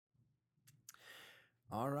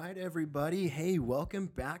All right, everybody. Hey, welcome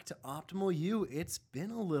back to Optimal You. It's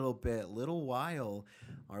been a little while.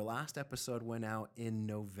 Our last episode went out in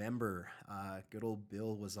November. Good old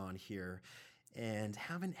Bill was on here, and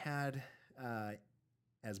haven't had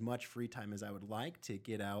as much free time as I would like to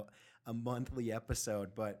get out a monthly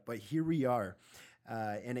episode. But here we are,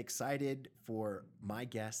 and excited for my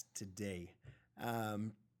guest today.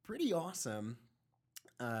 Pretty awesome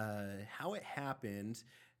how it happened.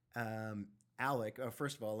 Um, Alec,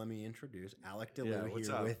 first of all, let me introduce Alec Yeah, DeLue what's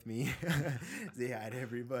here up? with me. Say hi to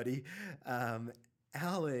everybody. Um,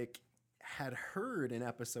 Alec had heard an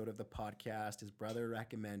episode of the podcast. His brother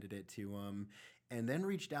recommended it to him, and then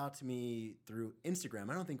reached out to me through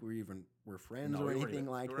Instagram. I don't think we even were friends No, or we weren't anything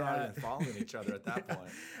even like we were not that. even following each other at that Yeah.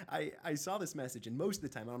 point. I saw this message, and most of the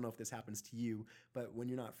time, I don't know if this happens to you, but when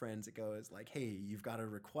you're not friends, it goes like, "Hey, you've got a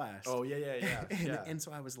request." Oh yeah. and, Yeah. and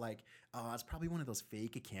so I was like, oh, it's probably one of those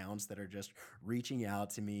fake accounts that are just reaching out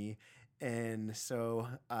to me. And so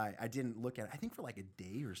I didn't look at it, I think for like a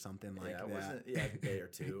day or something like Yeah, it that. wasn't a day or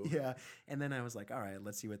two. Yeah. And then I was like, all right,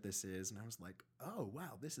 let's see what this is. And I was like, oh,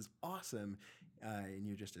 wow, this is awesome. And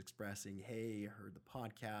you're just expressing, hey, heard the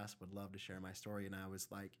podcast, would love to share my story. And I was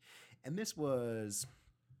like, and this was,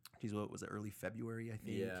 geez, what was it, early February, I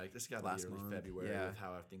think? Yeah, this got to be last early month. February Yeah. with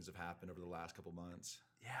how things have happened over the last couple months.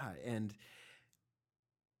 Yeah. And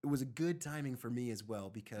it was a good timing for me as well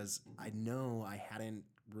because I know I hadn't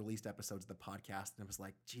released episodes of the podcast and I was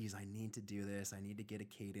like, geez, I need to do this. I need to get a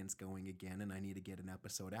cadence going again and I need to get an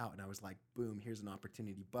episode out. And I was like, boom, here's an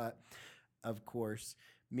opportunity. But of course,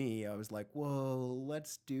 I was like, well,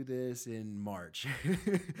 let's do this in March. And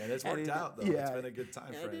it's worked out though. It's been a good time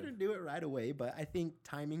I frame. didn't do it right away, but I think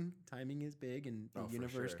timing is big, and the Oh, for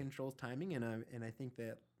universe sure. controls timing, and I think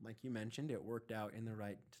that, like you mentioned, it worked out in the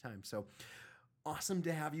right time. So awesome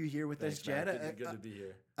to have you here with us, Thanks, man. Jed. Good to be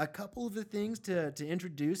here. A couple of the things to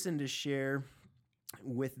introduce and to share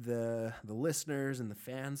with the listeners and the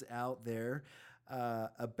fans out there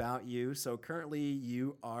about you. So currently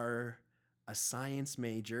you are a science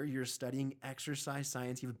major. You're studying exercise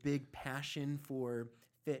science. You have a big passion for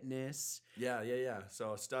fitness. Yeah.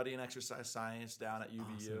 So studying exercise science down at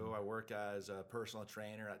UVU. Awesome. I work as a personal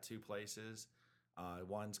trainer at two places.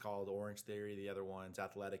 One's called Orange Theory. The other one's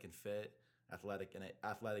Athletic and Fit.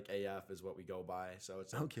 Athletic AF is what we go by. So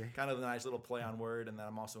it's Okay. kind of a nice little play on word. And then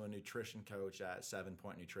I'm also a nutrition coach at 7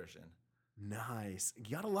 Point Nutrition. Nice.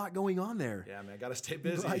 You got a lot going on there. Yeah, man, got to stay You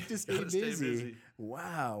busy. like to stay Gotta busy.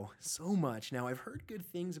 Wow, so much. Now I've heard good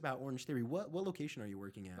things about Orange Theory. What location are you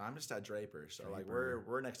working at? I'm just at Draper, so like Draper.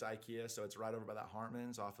 we're next to IKEA, so it's right over by that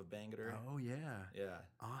Hartman's off of Bangor. Oh yeah. Yeah.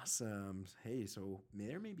 Awesome. Hey, so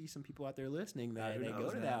there may be some people out there listening that Who they go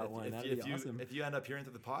knows, to man? that If- one. If, That'd if be you awesome. if you end up hearing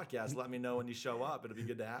through the podcast, let me know when you show up. It'll be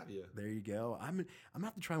good to have you. There you go. I'm gonna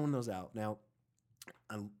have to try one of those out. Now,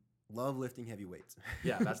 I love lifting heavy weights.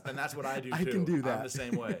 Yeah, that's what I do too. I can do that. I'm the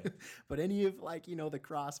same way. But any of like, the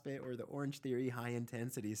CrossFit or the Orange Theory high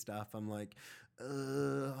intensity stuff, I'm like, I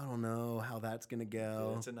don't know how that's gonna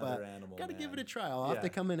go. It's another but animal, gotta give it man. a try. I'll have to Yeah.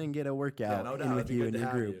 come in and get a workout no in doubt. with It'd be you good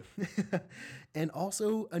and to your have group. And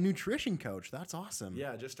also a nutrition coach. That's awesome.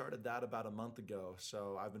 Yeah, I just started that about a month ago.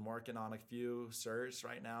 So I've been working on a few certs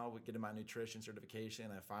right now with getting my nutrition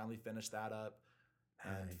certification. I finally finished that up.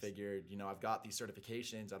 And Nice. figured, I've got these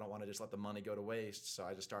certifications. I don't want to just let the money go to waste. So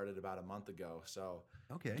I just started about a month ago. So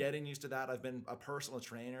Okay. getting used to that. I've been a personal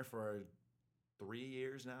trainer for 3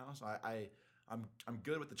 years now. So I'm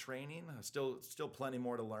good with the training. Still plenty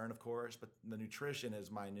more to learn, of course, but the nutrition is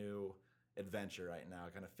my new adventure right now,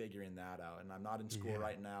 kind of figuring that out. And I'm not in school Yeah.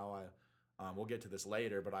 right now. We'll get to this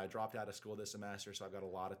later, but I dropped out of school this semester, so I've got a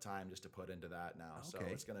lot of time just to put into that now. So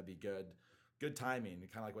Okay. it's going to be good timing.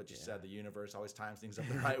 Kind of like what you Yeah. said, the universe always times things up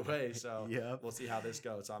the right way. So Yep. we'll see how this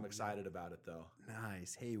goes. So I'm excited about it though.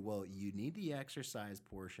 Nice. Hey, well, you need the exercise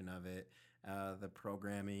portion of it, the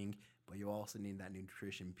programming, but you also need that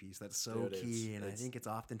nutrition piece. That's so Dude, key, and I it's- think it's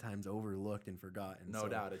oftentimes overlooked and forgotten. No so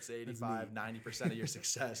doubt. It's neat. 85-90% of your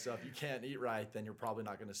success. So if you can't eat right, then you're probably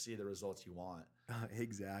not going to see the results you want.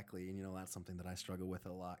 Exactly. And that's something that I struggle with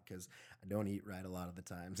a lot because I don't eat right a lot of the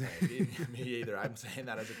times. Me either. I'm saying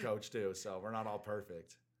that as a coach too. So we're not all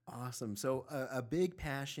perfect. Awesome. So a big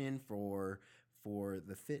passion for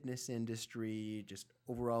the fitness industry, just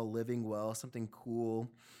overall living well, something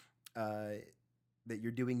cool that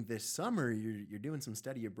you're doing this summer. You're doing some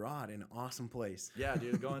study abroad in an awesome place. Yeah,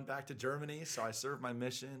 dude. Going back to Germany. So I served my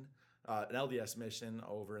mission, an LDS mission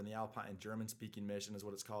over in the Alpine German-speaking mission is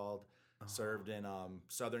what it's called. Served in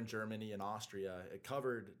southern Germany and Austria. It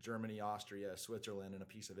covered Germany, Austria, Switzerland, and a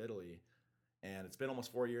piece of Italy. And it's been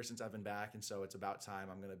almost 4 years since I've been back, and so it's about time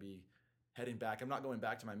I'm going to be heading back. I'm not going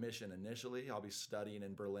back to my mission initially. I'll be studying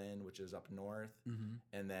in Berlin, which is up north. Mm-hmm.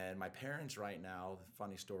 And then my parents right now,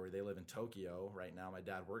 funny story, they live in Tokyo right now. My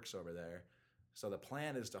dad works over there. So the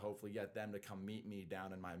plan is to hopefully get them to come meet me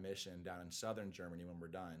down in my mission down in southern Germany when we're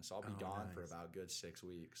done. So I'll be gone for about a good 6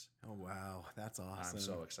 weeks. Oh, wow. That's awesome. I'm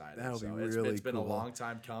so excited. That'll be it's, really it's been cool. a long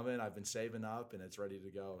time coming. I've been saving up and it's ready to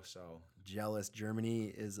go. So jealous.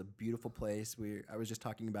 Germany is a beautiful place. I was just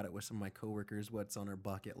talking about it with some of my coworkers, what's on our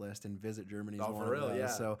bucket list, and visit Germany is one for of real, those.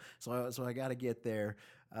 yeah. So I got to get there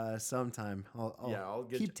sometime. I'll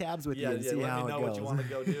get keep tabs with you and see how it goes. Let me know what you want to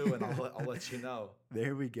go do, and I'll let you know.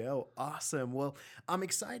 There we go. Awesome. Well, I'm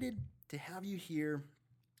excited to have you here.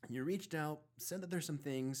 You reached out, said that there's some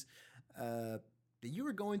things that you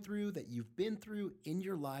were going through, that you've been through in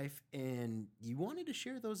your life, and you wanted to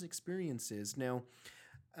share those experiences. Now,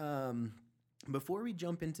 before we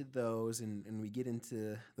jump into those and we get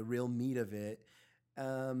into the real meat of it,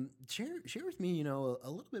 share with me, a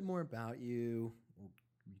little bit more about you.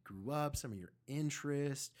 You grew up, some of your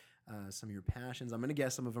interests, some of your passions. I'm going to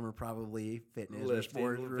guess some of them are probably fitness or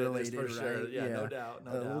sport related, for sure. right? Yeah, no doubt.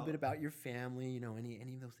 A little bit about your family,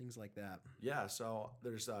 any of those things like that. Yeah, so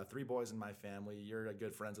there's 3 boys in my family. You're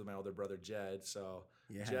good friends with my older brother, Jed. So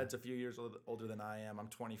Yeah. Jed's a few years older than I am. I'm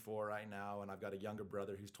 24 right now, and I've got a younger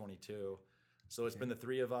brother who's 22. So it's been the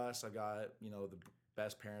 3 of us. I've got, the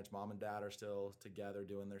best parents. Mom and dad are still together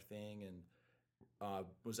doing their thing, and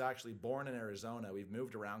was actually born in Arizona. We've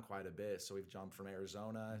moved around quite a bit. So we've jumped from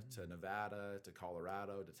Arizona to Nevada to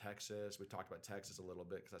Colorado to Texas. We talked about Texas a little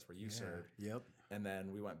bit because that's where you served. Yep. And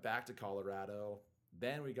then we went back to Colorado.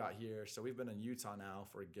 Then we got here. So we've been in Utah now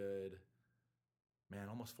for a good,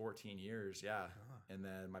 almost 14 years. Yeah. And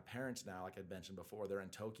then my parents now, like I mentioned before, they're in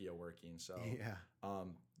Tokyo working. So,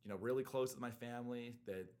 really close with my family.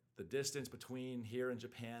 The distance between here and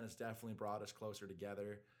Japan has definitely brought us closer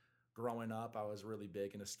together. Growing up, I was really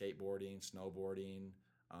big into skateboarding, snowboarding,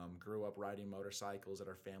 grew up riding motorcycles at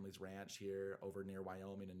our family's ranch here over near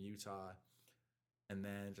Wyoming and Utah. And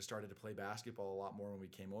then just started to play basketball a lot more when we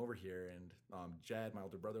came over here. And Jed, my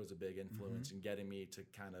older brother, was a big influence in getting me to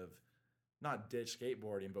kind of not ditch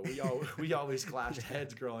skateboarding, but we always clashed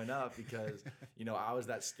heads growing up because, I was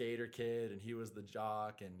that skater kid and he was the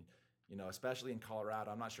jock. And, especially in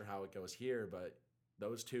Colorado, I'm not sure how it goes here, but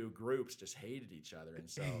those 2 groups just hated each other. And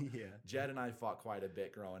so Jed and I fought quite a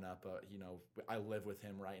bit growing up. But, I live with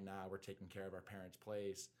him right now. We're taking care of our parents'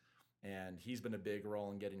 place. And he's been a big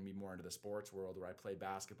role in getting me more into the sports world, where I played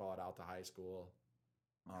basketball at Alta High School.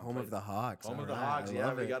 Home of the Hawks. Home of the Hawks.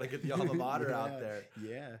 Yeah, we got to get the alma mater out there.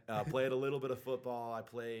 Yeah. Played a little bit of football. I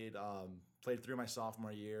played through my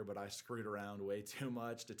sophomore year, but I screwed around way too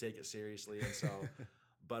much to take it seriously. And so,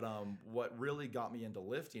 but what really got me into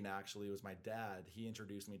lifting actually was my dad. He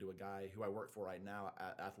introduced me to a guy who I work for right now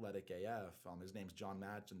at Athletic AF. His name's John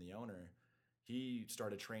Madsen, the owner. He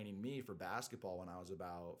started training me for basketball when I was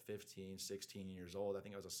about 15, 16 years old. I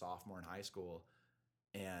think I was a sophomore in high school.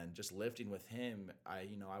 And just lifting with him, I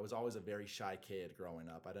was always a very shy kid growing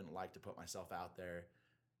up. I didn't like to put myself out there.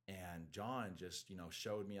 And John just,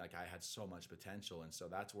 showed me like I had so much potential. And so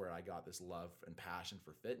that's where I got this love and passion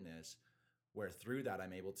for fitness, where through that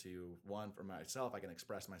I'm able to, one, for myself, I can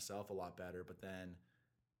express myself a lot better. But then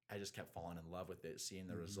I just kept falling in love with it, seeing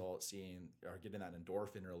the results, getting that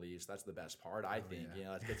endorphin release. That's the best part, I think.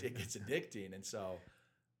 It gets addicting. And so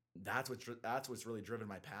that's what's really driven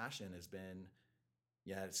my passion has been.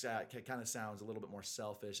 Yeah, it kind of sounds a little bit more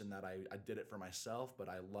selfish in that I did it for myself, but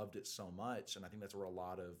I loved it so much. And I think that's where a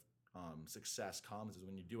lot of success comes, is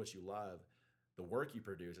when you do what you love, the work you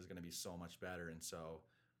produce is going to be so much better. And so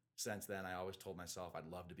since then, I always told myself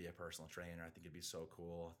I'd love to be a personal trainer. I think it'd be so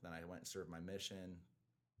cool. Then I went and served my mission,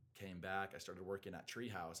 came back. I started working at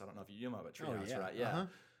Treehouse. I don't know if you know about Treehouse, right? Yeah. Uh-huh.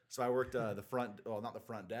 So I worked not the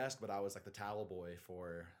front desk, but I was like the towel boy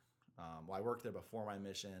for, I worked there before my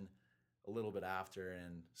mission, a little bit after,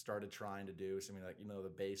 and started trying to do something like, the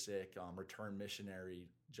basic return missionary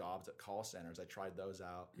jobs at call centers. I tried those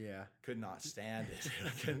out. Yeah. Could not stand it. I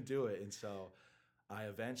couldn't do it. And so I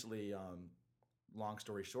eventually, long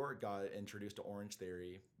story short, got introduced to Orange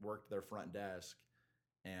Theory, worked their front desk.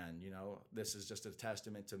 And, this is just a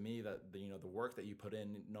testament to me that, the work that you put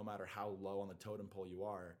in, no matter how low on the totem pole you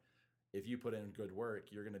are, if you put in good work,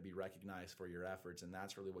 you're going to be recognized for your efforts. And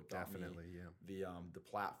that's really what got me the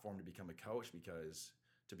platform to become a coach, because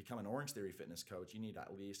to become an Orange Theory fitness coach, you need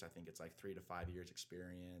at least, I think it's like 3 to 5 years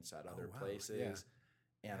experience at other places.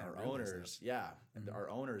 Yeah. And our owners, our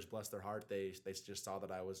owners, bless their heart, they just saw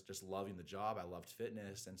that I was just loving the job. I loved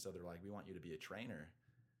fitness. And so they're like, we want you to be a trainer.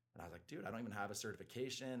 And I was like, dude, I don't even have a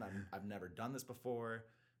certification. I've never done this before.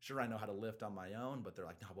 sure, I know how to lift on my own, but they're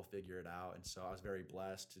like, no, we'll figure it out. And so I was very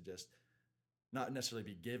blessed to just not necessarily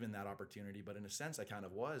be given that opportunity, but in a sense I kind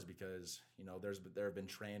of was, because, you know, there have been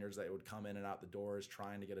trainers that would come in and out the doors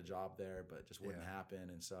trying to get a job there, but it just wouldn't happen.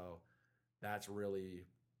 And so that's really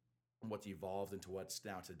what's evolved into what's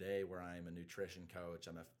now today, where I'm a nutrition coach,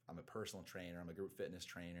 I'm a personal trainer, I'm a group fitness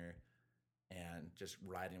trainer, and just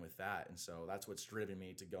riding with that. And so that's what's driven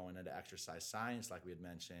me to going into exercise science, like we had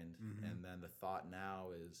mentioned. And then the thought now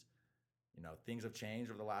is, you know, things have changed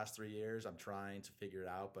over the last 3 years. I'm trying to figure it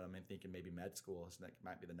out, but I'm thinking maybe med school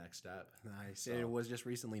might be the next step. Nice. So, It was just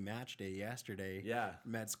recently match day yesterday. yeah.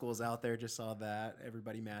 Med school's out there. Just saw that.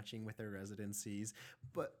 Everybody matching with their residencies.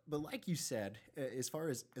 But like you said, as far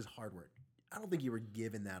as hard work, I don't think you were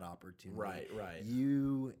given that opportunity. Right.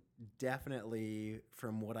 You definitely,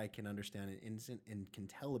 from what I can understand and can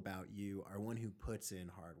tell about you, are one who puts in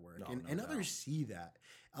hard work. And others see that.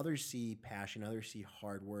 Others see passion. Others see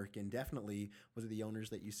hard work. And definitely, was it the owners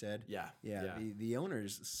that you said? Yeah. The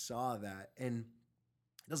owners saw that. And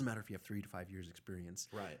it doesn't matter if you have 3 to 5 years experience.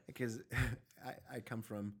 Right. Because I come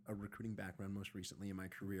from a recruiting background most recently in my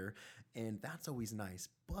career, and that's always nice.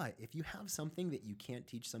 But if you have something that you can't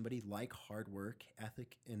teach somebody, like hard work,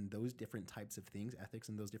 ethics, and those different types of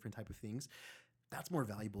things, that's more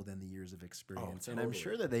valuable than the years of experience. Oh, and I'm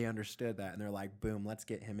sure that they understood that, and they're like, boom, let's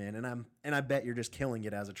get him in. And I bet you're just killing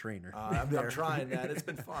it as a trainer. I'm trying, man. It's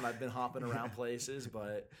been fun. I've been hopping around places,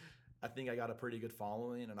 but I think I got a pretty good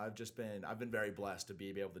following, and I've been very blessed to be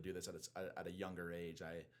able to do this at a younger age.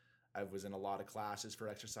 I was in a lot of classes for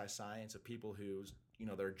exercise science of people whose, you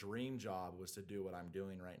know, their dream job was to do what I'm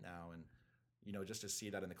doing right now. And, you know, just to see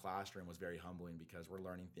that in the classroom was very humbling, because we're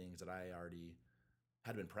learning things that I already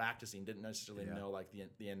had been practicing, didn't necessarily know like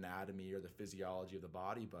the anatomy or the physiology of the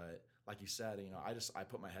body. But like you said, you know, I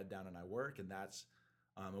put my head down and I work, and that's,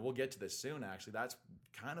 and we'll get to this soon, actually. That's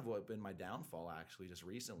kind of what been my downfall, actually, just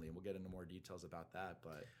recently. And we'll get into more details about that.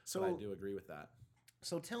 But I do agree with that.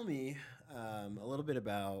 So tell me a little bit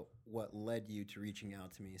about what led you to reaching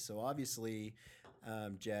out to me. So obviously,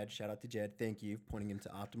 Jed, shout out to Jed. Thank you, pointing him to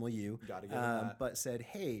Optimal You. Got to give him that. But said,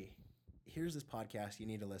 hey, here's this podcast. You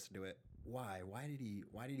need to listen to it. Why? Why did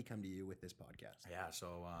he come to you with this podcast? Yeah,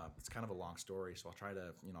 so it's kind of a long story, so I'll try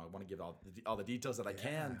to, you know, I want to give all the details that I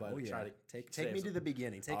can, but try to take me to the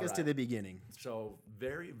beginning. Take us to the beginning. So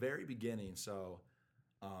very, very beginning. So,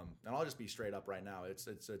 and I'll just be straight up right now. It's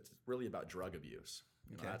really about drug abuse.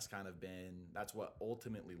 You know, that's what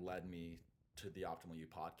ultimately led me to the Optimal You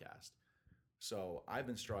podcast. So I've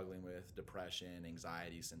been struggling with depression,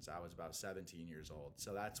 anxiety since I was about 17 years old.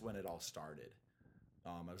 So that's when it all started.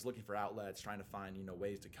 I was looking for outlets, trying to find, you know,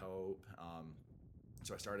 ways to cope.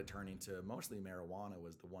 So I started turning to mostly marijuana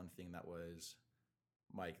was the one thing that was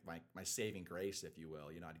my saving grace, if you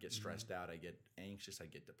will. You know, I'd get stressed out, I'd get anxious,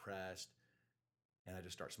 I'd get depressed, and I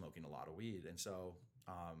just start smoking a lot of weed. And so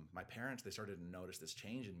my parents, they started to notice this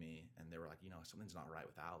change in me, and they were like, you know, something's not right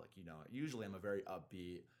with Alec. You know, usually I'm a very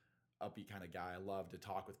upbeat kind of guy. I love to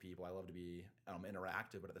talk with people. I love to be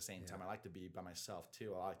interactive, but at the same time, I like to be by myself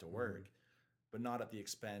too. I like to work. But not at the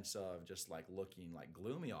expense of just like looking like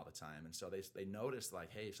gloomy all the time. And so they noticed like,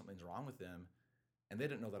 hey, something's wrong with them. And they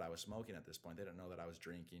didn't know that I was smoking at this point. They didn't know that I was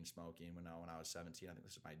drinking, smoking when I was 17. I think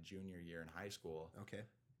this is my junior year in high school. Okay.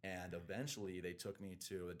 And eventually they took me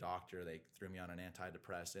to a doctor. They threw me on an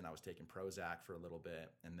antidepressant. I was taking Prozac for a little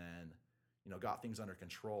bit, and then, you know, got things under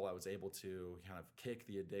control. I was able to kind of kick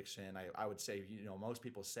the addiction. I would say, you know, most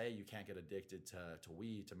people say you can't get addicted to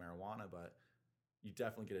weed, to marijuana, but you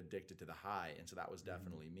definitely get addicted to the high. And so that was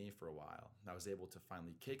definitely me for a while. I was able to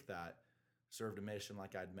finally kick that, served a mission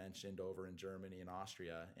like I'd mentioned over in Germany and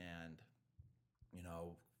Austria. And, you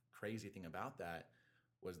know, crazy thing about that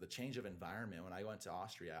was the change of environment. When I went to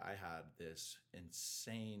Austria, I had this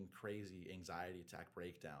insane, crazy anxiety attack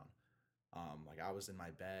breakdown. Like I was in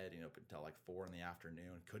my bed, you know, until like 4 p.m,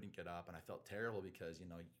 couldn't get up. And I felt terrible because, you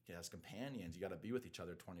know, as companions, you got to be with each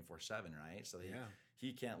other 24/7, right? So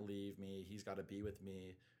he can't leave me. He's got to be with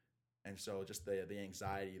me. And so just the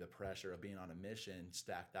anxiety, the pressure of being on a mission,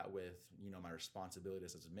 stacked that with, you know, my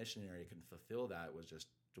responsibilities as a missionary, I couldn't fulfill that.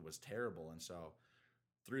 It was terrible. And so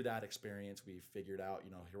through that experience, we figured out,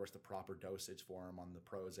 you know, here was the proper dosage for him on the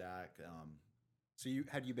Prozac. So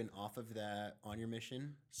had you been off of that on your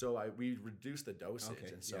mission? So we reduced the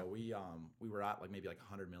dosage, and so yeah. we were at like maybe like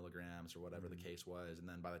 100 milligrams or whatever the case was, and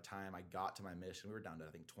then by the time I got to my mission, we were down to I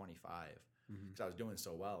think 25 because I was doing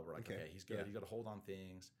so well. We're like, okay, he's good. Yeah. You got to hold on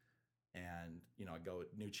things, and you know, I go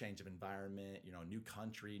new change of environment, you know, new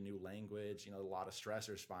country, new language, you know, a lot of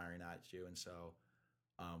stressors firing at you, and so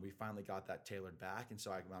We finally got that tailored back, and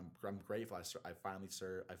so I'm grateful. I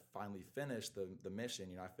finally finished the mission.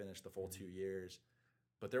 You know, I finished the full 2 years,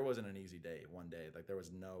 but there wasn't an easy day. One day, like there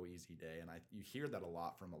was no easy day, and you hear that a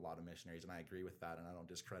lot from a lot of missionaries, and I agree with that, and I don't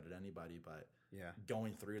discredit anybody, but Yeah.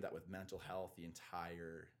 going through that with mental health, the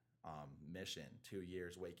entire mission, 2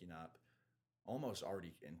 years, waking up almost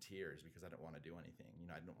already in tears because I didn't want to do anything. You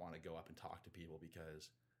know, I didn't want to go up and talk to people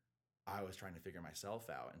because I was trying to figure myself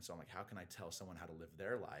out. And so I'm like, how can I tell someone how to live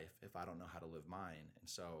their life if I don't know how to live mine? And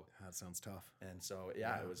so That sounds tough.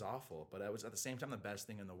 yeah, it was awful, but it was at the same time the best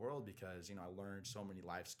thing in the world because, you know, I learned so many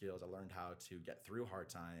life skills. I learned how to get through hard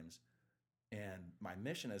times. And my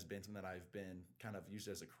mission has been something that I've been kind of used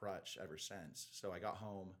as a crutch ever since. So I got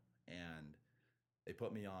home and they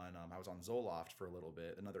put me on, I was on Zoloft for a little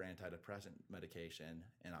bit, another antidepressant medication,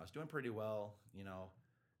 and I was doing pretty well, you know,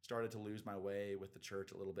 started to lose my way with the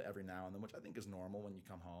church a little bit every now and then, which I think is normal when you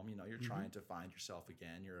come home. You know, you're trying to find yourself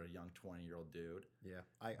again. You're a young 20-year-old dude. Yeah,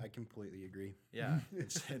 I completely agree. Yeah.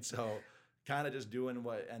 And so kind of just doing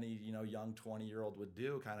what any, you know, young 20-year-old would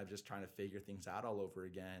do, kind of just trying to figure things out all over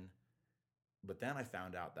again. But then I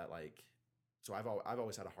found out that so I've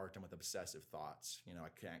always had a hard time with obsessive thoughts. You know, I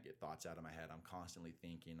can't get thoughts out of my head. I'm constantly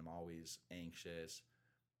thinking. I'm always anxious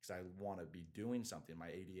because I want to be doing something. My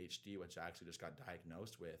ADHD, which I actually just got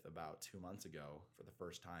diagnosed with about 2 months ago for the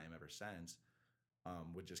first time ever since,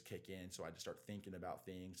 would just kick in. So I just start thinking about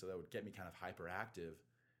things. So that would get me kind of hyperactive.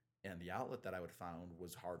 And the outlet that I would found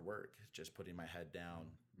was hard work, just putting my head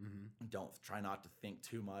down. Don't try not to think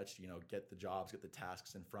too much. You know, get the jobs, get the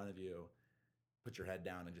tasks in front of you. Put your head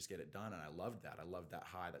down and just get it done. And I loved that. I loved that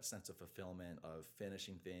high, that sense of fulfillment of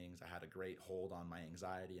finishing things. I had a great hold on my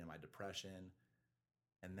anxiety and my depression.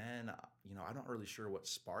 And then, you know, I'm not really sure what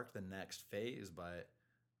sparked the next phase, but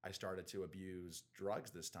I started to abuse drugs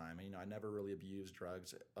this time. And, you know, I never really abused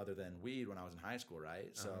drugs other than weed when I was in high school, right?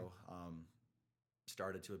 So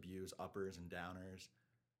started to abuse uppers and downers.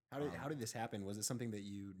 How did this happen? Was it something that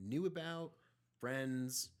you knew about?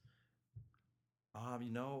 Friends?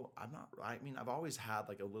 You know, I've always had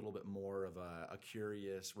like a little bit more of a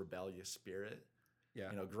curious, rebellious spirit. Yeah.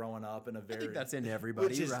 You know, growing up in a very, I think that's in everybody,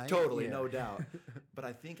 which is right? totally, Yeah. no doubt. But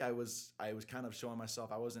I think I was kind of showing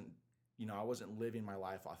myself I wasn't living my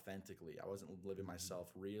life authentically. I wasn't living myself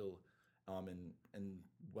real, and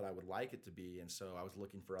what I would like it to be. And so I was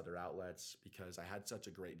looking for other outlets because I had such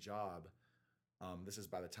a great job. This is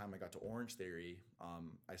by the time I got to Orange Theory,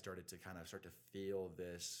 I started to feel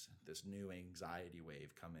this new anxiety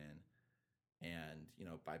wave come in. And, you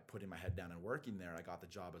know, by putting my head down and working there, I got the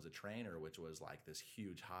job as a trainer, which was like this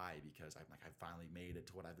huge high because I finally made it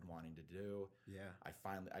to what I've been wanting to do. Yeah. I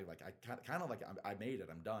made it,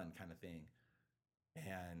 I'm done kind of thing.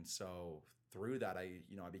 And so through that, I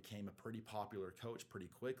became a pretty popular coach pretty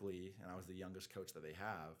quickly, and I was the youngest coach that they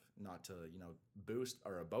have. Not to, you know,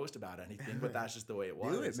 boast about anything, but that's just the way it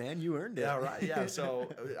was. Do it, man. You earned it. Yeah, right. Yeah. So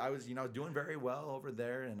I was, you know, doing very well over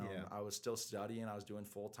there, and Yeah. I was still studying. I was doing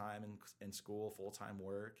full time in school, full time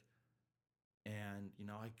work, and you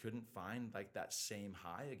know, I couldn't find like that same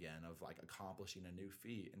high again of like accomplishing a new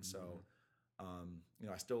feat. And so, you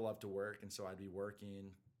know, I still love to work, and so I'd be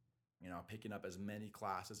working, you know, picking up as many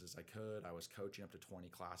classes as I could. I was coaching up to 20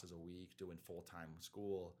 classes a week, doing full-time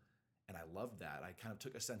school. And I loved that. I kind of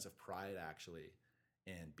took a sense of pride actually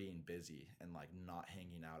in being busy and like not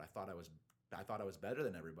hanging out. I thought I was better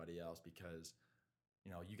than everybody else because,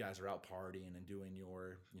 you know, you guys are out partying and doing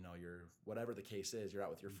your, you know, your, whatever the case is, you're out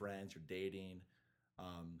with your friends, you're dating.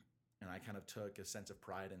 And I kind of took a sense of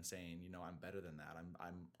pride in saying, you know, I'm better than that.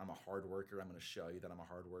 I'm a hard worker. I'm going to show you that I'm a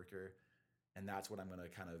hard worker. And that's what I'm going to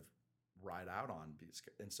kind of ride out on.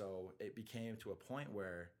 And so it became to a point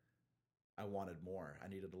where I wanted more. I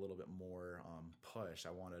needed a little bit more push.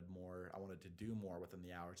 I wanted more. I wanted to do more within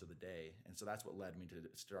the hours of the day. And so that's what led me to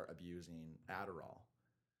start abusing Adderall.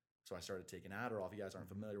 So I started taking Adderall. If you guys aren't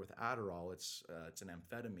familiar with Adderall, it's an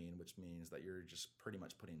amphetamine, which means that you're just pretty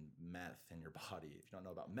much putting meth in your body. If you don't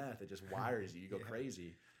know about meth, it just wires you. You go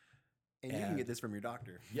crazy. And you can get this from your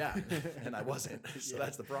doctor. Yeah, and I wasn't. So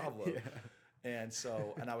that's the problem. Yeah. And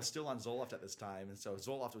so, and I was still on Zoloft at this time. And so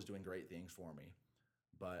Zoloft was doing great things for me,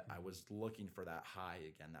 but I was looking for that high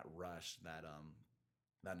again, that rush, that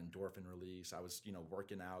endorphin release. I was, you know,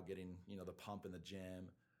 working out, getting, you know, the pump in the gym.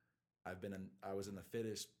 I was in the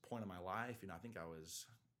fittest point of my life. You know, I think I was,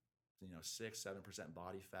 you know, 6-7%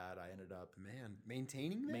 body fat. I ended up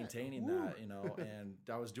maintaining Woo. That, you know, and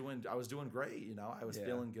I was doing great. You know, I was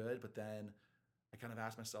feeling good, but then I kind of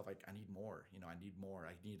asked myself, like, I need more. You know, I need more.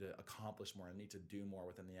 I need to accomplish more. I need to do more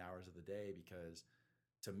within the hours of the day because,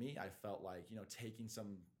 to me, I felt like, you know, taking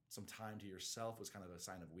some time to yourself was kind of a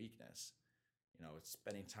sign of weakness.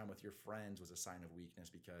 spending time with your friends was a sign of weakness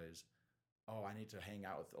because, oh, I need to hang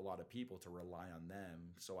out with a lot of people to rely on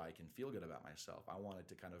them so I can feel good about myself. I wanted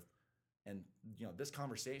to kind of, and this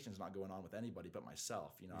conversation is not going on with anybody but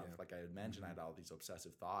myself. Like I had mentioned, I had all these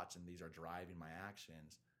obsessive thoughts, and these are driving my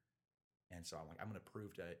actions. And so I'm like, I'm going to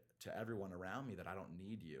prove to everyone around me that I don't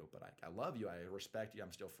need you, but I love you. I respect you.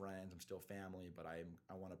 I'm still friends. I'm still family, but I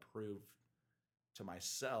want to prove to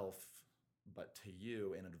myself, but to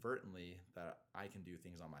you inadvertently, that I can do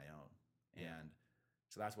things on my own. Yeah. And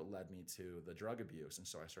so that's what led me to the drug abuse. And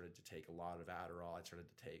so I started to take a lot of Adderall. I started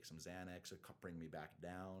to take some Xanax to bring me back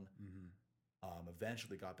down.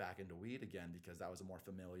 Eventually got back into weed again because that was a more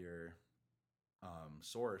familiar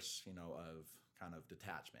source, of kind of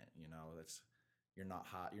detachment. You're not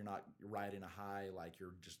high, you're not riding a high, like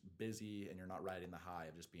you're just busy, and you're not riding the high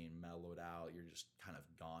of just being mellowed out. You're just kind of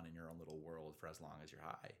gone in your own little world for as long as you're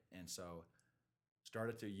high. And so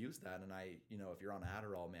started to use that. And if you're on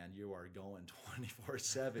Adderall, man, you are going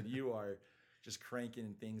 24/7. You are just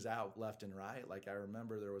cranking things out left and right. Like I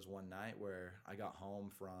remember there was one night where I got home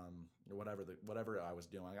from whatever I was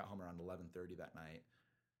doing. I got home around 11:30 that night.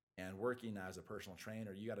 And working as a personal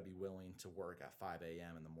trainer, you got to be willing to work at 5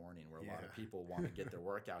 a.m. in the morning, where a lot of people want to get their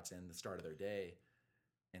workouts in the start of their day.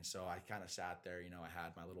 And so I kind of sat there, I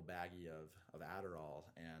had my little baggie of Adderall,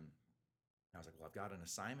 and I was like, well, I've got an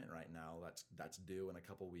assignment right now that's due in a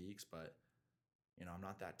couple weeks, but I'm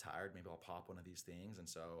not that tired. Maybe I'll pop one of these things. And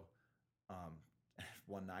so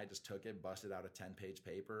one night just took it, busted out a 10-page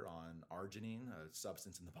paper on arginine, a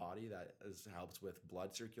substance in the body that helps with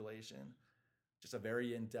blood circulation. Just a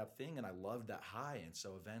very in-depth thing, and I loved that high. And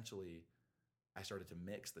so eventually I started to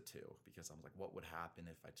mix the two, because I was like, what would happen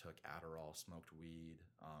if I took Adderall, smoked weed,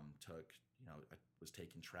 I was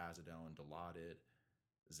taking Trazodone, Dilaudid,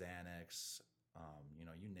 Xanax,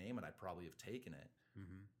 you name it, I'd probably have taken it.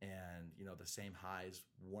 And, the same highs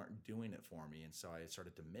weren't doing it for me. And so I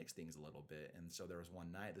started to mix things a little bit. And so there was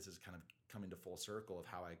one night, this is kind of coming to full circle of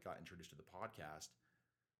how I got introduced to the podcast.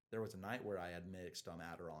 There was a night where I had mixed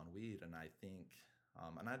Adderall and weed, and I think,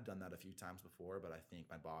 and I'd done that a few times before, but I think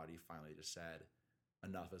my body finally just said,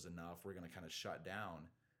 enough is enough. We're going to kind of shut down.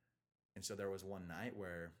 And so there was one night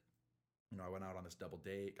where, I went out on this double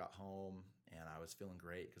date, got home, and I was feeling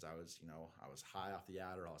great because I was high off the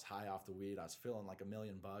Adderall, I was high off the weed, I was feeling like $1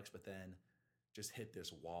 million, but then just hit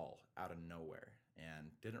this wall out of nowhere and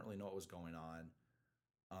didn't really know what was going on.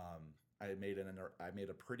 I made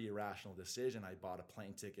a pretty irrational decision. I bought a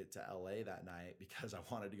plane ticket to LA that night because I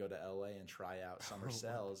wanted to go to LA and try out Summer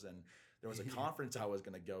Cells. And there was a conference I was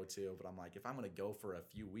going to go to, but I'm like, if I'm going to go for a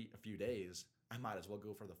few days, I might as well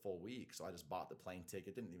go for the full week. So I just bought the plane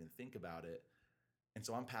ticket, didn't even think about it. And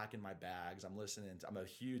so I'm packing my bags. I'm a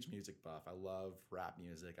huge music buff. I love rap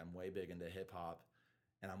music. I'm way big into hip hop.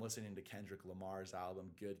 And I'm listening to Kendrick Lamar's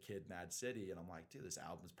album, Good Kid, Mad City. And I'm like, dude, this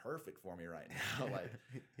album's perfect for me right now. Like,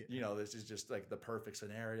 this is just like the perfect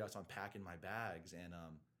scenario. So I'm packing my bags. And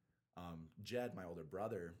Jed, my older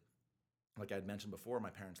brother, like I had mentioned before,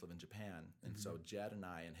 my parents live in Japan. And so Jed and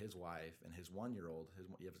I and his wife and his 1-year-old,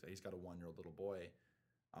 he's got a 1-year-old little boy.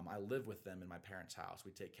 I live with them in my parents' house.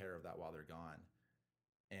 We take care of that while they're gone.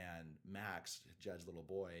 And Max, Jed's little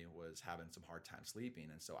boy, was having some hard time sleeping.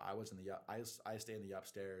 And so I stay in the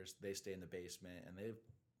upstairs, they stay in the basement, and they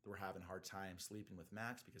were having a hard time sleeping with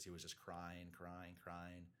Max because he was just crying.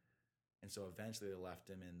 And so eventually they left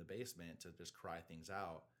him in the basement to just cry things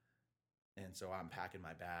out. And so I'm packing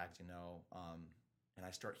my bags, and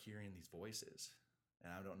I start hearing these voices,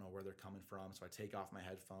 and I don't know where they're coming from. So I take off my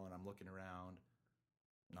headphone, I'm looking around.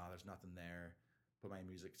 No, there's nothing there. Put my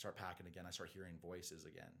music, start packing again. I start hearing voices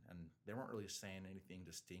again, and they weren't really saying anything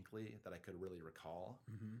distinctly that I could really recall.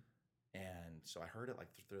 And so I heard it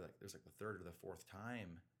there's like the third or the fourth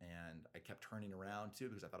time, and I kept turning around too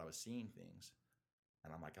because I thought I was seeing things.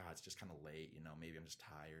 And I'm like, it's just kind of late, maybe I'm just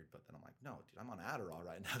tired. But then I'm like, no, dude, I'm on Adderall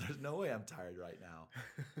right now. There's no way I'm tired right now.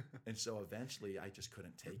 And so eventually I just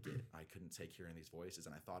couldn't take it. I couldn't take hearing these voices,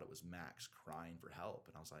 and I thought it was Max crying for help.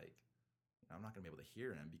 And I was like, I'm not gonna be able to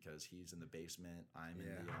hear him because he's in the basement. I'm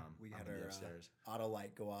in the we had the our upstairs. Auto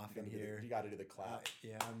light go off in here. You got to do the clap.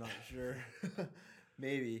 Yeah, I'm not sure.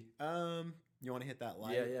 Maybe. You want to hit that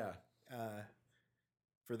light? Yeah.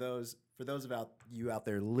 For those of you out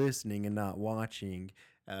there listening and not watching,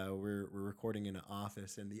 we're recording in an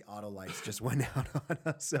office, and the auto lights just went out on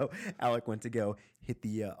us. So Alec went to go hit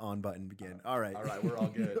the on button again. All right, we're all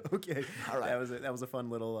good. Okay, all right. That was a fun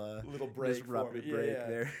little break, disruptive break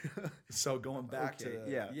there. So going back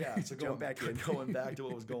to So going back to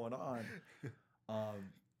what was going on.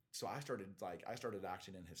 So I started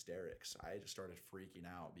acting in hysterics. I just started freaking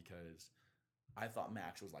out because I thought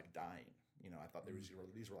Max was like dying. I thought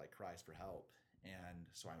these were like cries for help. And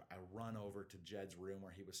so I run over to Jed's room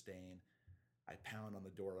where he was staying. I pound on the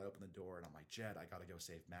door. I open the door, and I'm like, Jed, I got to go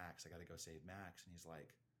save Max. I got to go save Max. And he's like,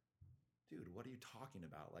 dude, what are you talking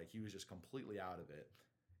about? Like, he was just completely out of it.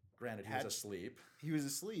 Granted, he was asleep. He was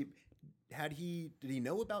asleep. Did he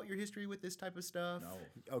know about your history with this type of stuff?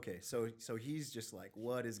 No. Okay, so he's just like,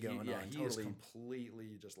 what is going on? He totally is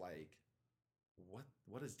completely just like,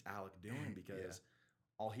 what is Alec doing? Because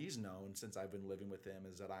all he's known since I've been living with him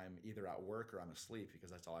is that I'm either at work or I'm asleep,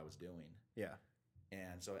 because that's all I was doing. Yeah.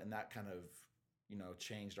 And that kind of,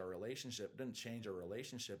 changed our relationship. It didn't change our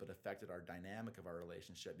relationship. It affected our dynamic of our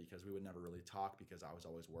relationship, because we would never really talk because I was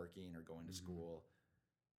always working or going to school.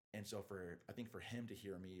 And so I think for him to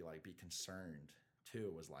hear me like be concerned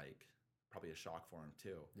too was like probably a shock for him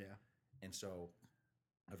too. Yeah. And so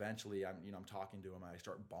eventually I'm talking to him, and I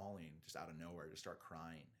start bawling just out of nowhere, just start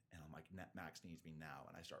crying. And I'm like, Max needs me now.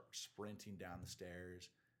 And I start sprinting down the stairs.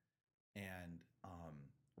 And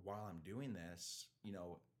while I'm doing this,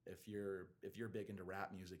 if you're big into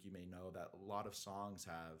rap music, you may know that a lot of songs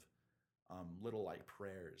have little like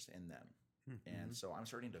prayers in them. Mm-hmm. And so I'm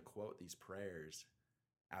starting to quote these prayers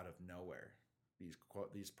out of nowhere.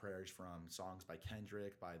 These prayers from songs by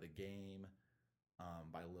Kendrick, by The Game,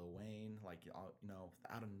 by Lil Wayne, like,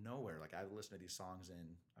 out of nowhere. Like, I've listened to these songs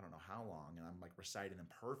in I don't know how long, and I'm like reciting them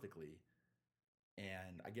perfectly.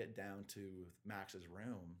 And I get down to Max's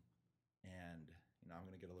room, and I'm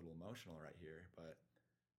gonna get a little emotional right here, but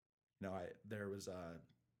there's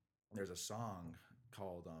a song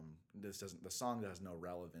called the song has no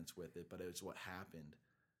relevance with it, but it's what happened.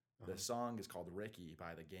 The song is called Ricky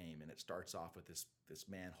by The Game, and it starts off with this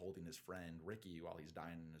man holding his friend Ricky while he's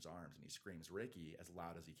dying in his arms, and he screams Ricky as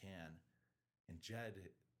loud as he can. And Jed's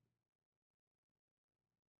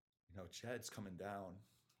coming down.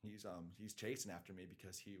 He's chasing after me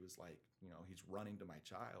because he was like, he's running to my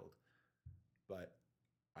child. But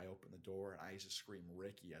I open the door and I just scream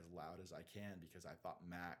Ricky as loud as I can, because I thought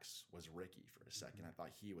Max was Ricky for a second. I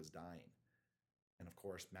thought he was dying. And of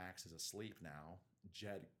course, Max is asleep now.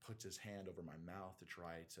 Jed puts his hand over my mouth to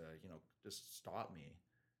try to, just stop me.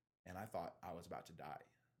 And I thought I was about to die.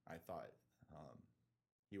 I thought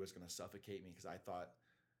he was going to suffocate me, because I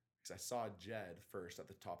saw Jed first at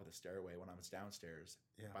the top of the stairway when I was downstairs.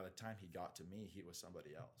 Yeah. By the time he got to me, he was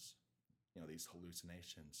somebody else. These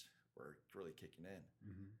hallucinations were really kicking in.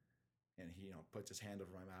 Mm-hmm. And he, puts his hand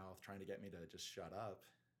over my mouth, trying to get me to just shut up.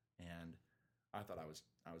 And I thought I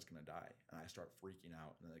was going to die, and I start freaking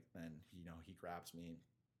out. And then he grabs me.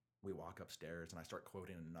 We walk upstairs, and I start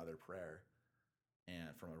quoting another prayer,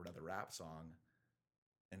 and from another rap song.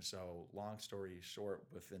 And so, long story short,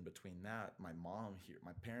 between that, my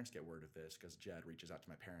parents get word of this, because Jed reaches out to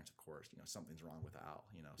my parents. Of course, something's wrong with Al.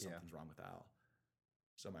 Something's wrong with Al.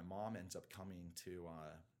 So my mom ends up coming to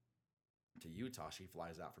Utah. She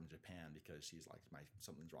flies out from Japan because she's like,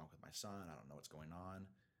 something's wrong with my son. I don't know what's going on.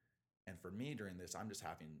 And for me during this, I'm just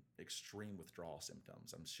having extreme withdrawal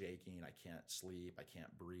symptoms. I'm shaking. I can't sleep. I can't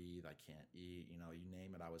breathe. I can't eat. You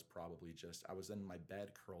name it. I was in my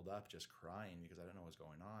bed curled up just crying because I didn't know what was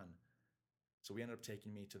going on. So we ended up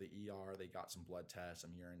taking me to the ER. They got some blood tests,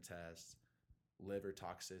 some urine tests, liver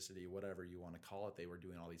toxicity, whatever you want to call it. They were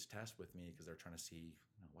doing all these tests with me because they're trying to see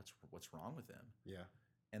what's wrong with him. Yeah.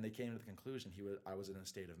 And they came to the conclusion I was in a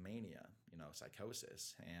state of mania,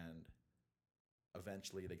 psychosis. And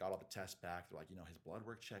eventually they got all the tests back. They're like, his blood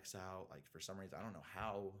work checks out. Like, for some reason, I don't know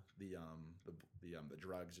how the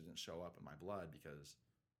drugs didn't show up in my blood, because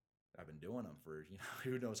I've been doing them for,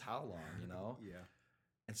 who knows how long, Yeah.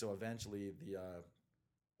 And so eventually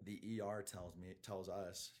the ER tells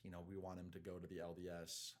us, we want him to go to the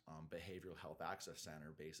LDS Behavioral Health Access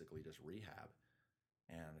Center, basically just rehab.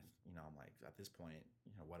 And, I'm like, at this point,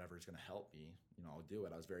 whatever's going to help me, I'll do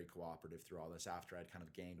it. I was very cooperative through all this after I'd kind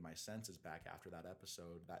of gained my senses back after that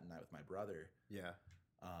episode that night with my brother. Yeah.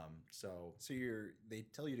 So they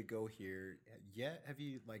tell you to go here. Yet, have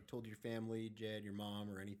you told your family, Jed, your mom,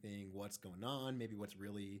 or anything, what's going on? Maybe what's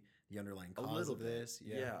really the underlying cause of this?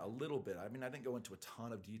 Yeah, a little bit. I mean, I didn't go into a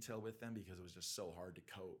ton of detail with them because it was just so hard to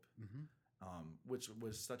cope, which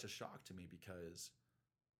was such a shock to me because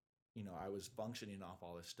I was functioning off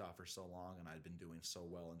all this stuff for so long, and I'd been doing so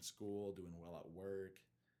well in school, doing well at work.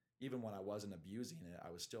 Even when I wasn't abusing it,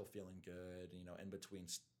 I was still feeling good, in between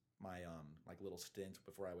my little stint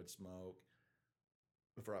before I would smoke,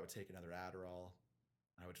 before I would take another Adderall.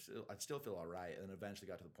 I'd still feel all right. And then eventually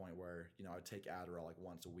got to the point where, I would take Adderall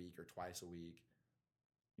once a week or twice a week.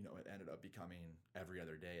 It ended up becoming every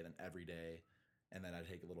other day, then every day. And then I'd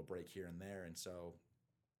take a little break here and there. And so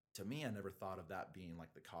to me, I never thought of that being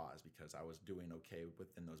like the cause because I was doing okay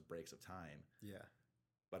within those breaks of time. Yeah.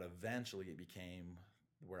 But eventually it became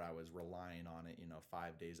where I was relying on it,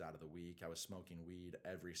 5 days out of the week. I was smoking weed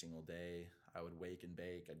every single day. I would wake and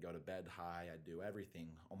bake. I'd go to bed high. I'd do everything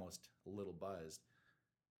almost a little buzzed.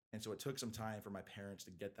 And so it took some time for my parents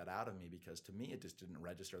to get that out of me because to me, it just didn't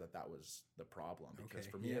register that that was the problem. Because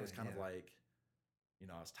Okay. for me, Yeah, it was kind of yeah. like,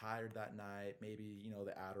 I was tired that night. Maybe,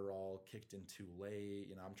 the Adderall kicked in too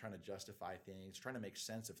late. I'm trying to justify things, trying to make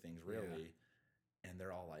sense of things really. And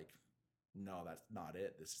they're all like, no, that's not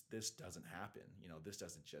it. This doesn't happen. This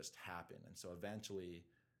doesn't just happen. And so eventually,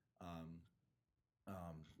 um,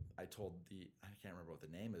 I told I can't remember what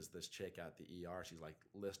the name is, this chick at the ER, she's like,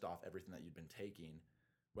 list off everything that you'd been taking,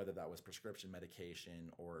 whether that was prescription medication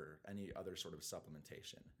or any other sort of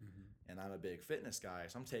supplementation. Mm-hmm. And I'm a big fitness guy,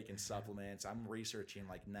 so I'm taking supplements. I'm researching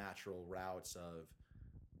like natural routes of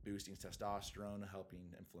boosting testosterone, helping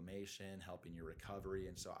inflammation, helping your recovery.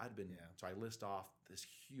 And so so I list off this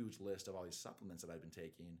huge list of all these supplements that I've been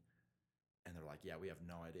taking. And they're like, yeah, we have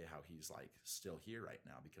no idea how he's like still here right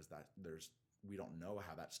now because we don't know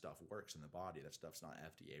how that stuff works in the body. That stuff's not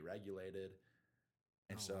FDA regulated.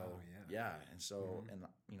 And Wow,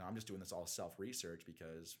 and I'm just doing this all self-research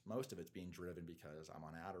because most of it's being driven because I'm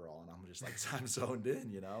on Adderall and I'm just like, I'm zoned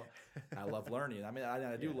in, I love learning. I mean,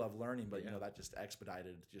 I do love learning, but that just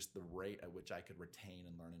expedited just the rate at which I could retain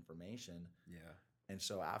and learn information. Yeah. And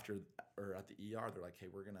so at the ER, they're like, hey,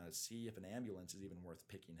 we're going to see if an ambulance is even worth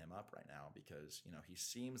picking him up right now because, he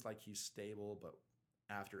seems like he's stable, but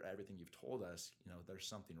after everything you've told us, there's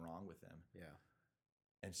something wrong with him. Yeah.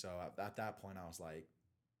 And so at that point, I was like,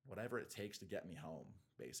 whatever it takes to get me home,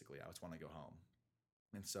 basically. I just want to go home.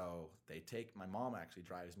 And so my mom actually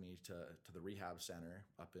drives me to the rehab center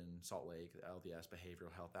up in Salt Lake, the LDS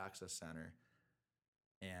Behavioral Health Access Center.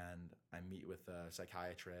 And I meet with a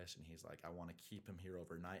psychiatrist and he's like, I want to keep him here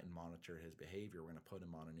overnight and monitor his behavior. We're going to put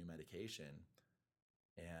him on a new medication.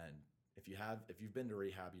 And if you've been to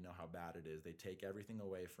rehab, you know how bad it is. They take everything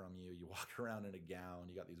away from you. You walk around in a gown.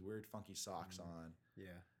 You got these weird funky socks on.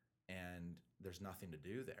 Yeah. And there's nothing to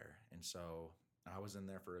do there. And so I was in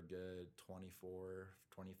there for a good 24,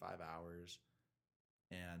 25 hours.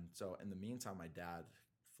 And so in the meantime, my dad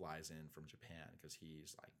flies in from Japan because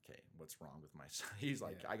he's like, okay, what's wrong with my son? He's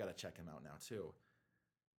like, I got to check him out now too.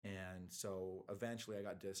 And so eventually I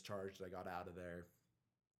got discharged. I got out of there.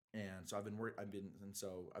 And so I've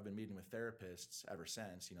been meeting with therapists ever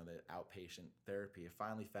since, the outpatient therapy. I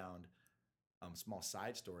finally found small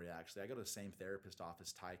side story, actually. I go to the same therapist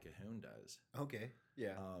office Ty Cahoon does. Okay.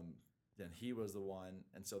 Yeah. Then he was the one.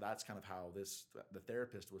 And so that's kind of how the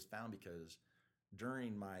therapist was found because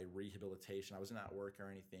during my rehabilitation, I wasn't at work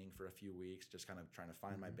or anything for a few weeks, just kind of trying to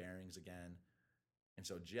find my bearings again. And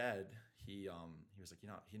so Jed, he was like,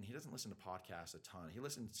 he doesn't listen to podcasts a ton. He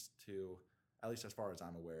listens to, at least as far as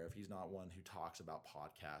I'm aware of, he's not one who talks about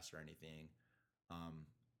podcasts or anything.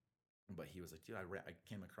 But he was like, dude, I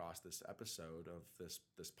came across this episode of this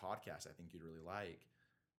podcast I think you'd really like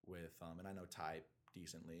with, and I know Ty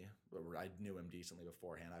decently, or I knew him decently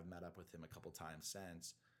beforehand. I've met up with him a couple times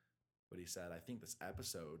since. But he said, I think this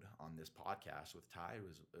episode on this podcast with Ty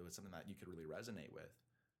was something that you could really resonate with.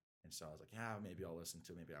 And so I was like, yeah, maybe I'll listen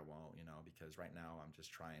to it, maybe I won't, because right now I'm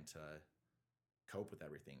just trying to cope with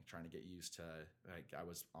everything, trying to get used to, like, I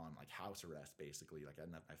was on like house arrest basically. Like I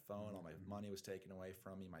didn't have my phone, all my money was taken away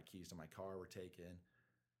from me, my keys to my car were taken.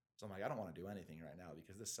 So I'm like, I don't want to do anything right now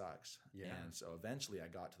because this sucks. Yeah. And so eventually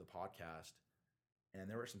I got to the podcast and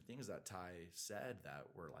there were some things that Ty said that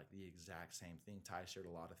were like the exact same thing. Ty shared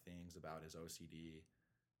a lot of things about his OCD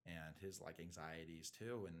and his like anxieties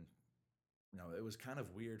too. And it was kind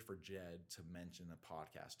of weird for Jed to mention a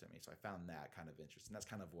podcast to me. So I found that kind of interesting. That's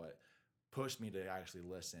kind of what pushed me to actually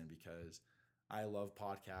listen because I love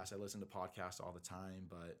podcasts. I listen to podcasts all the time,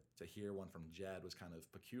 but to hear one from Jed was kind of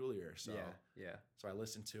peculiar. So yeah. So I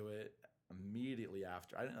listened to it immediately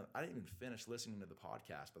after. I didn't even finish listening to the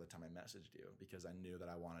podcast by the time I messaged you because I knew that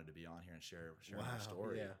I wanted to be on here and share my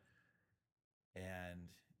story. Yeah.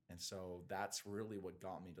 And so that's really what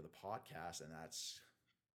got me to the podcast, and that's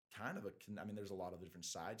kind of there's a lot of different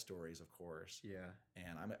side stories, of course. Yeah.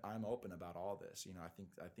 And I'm open about all this.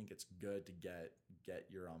 I think it's good to get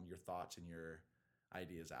your thoughts and your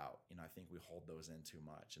ideas out. I think we hold those in too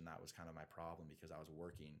much, and that was kind of my problem because I was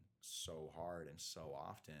working so hard and so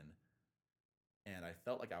often. And I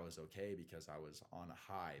felt like I was okay because I was on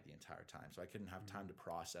a high the entire time. So I couldn't have time to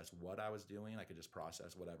process what I was doing. I could just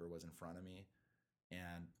process whatever was in front of me.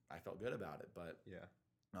 And I felt good about it. But, yeah,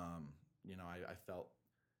 I felt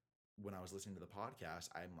when I was listening to the podcast,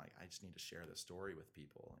 I'm like, I just need to share this story with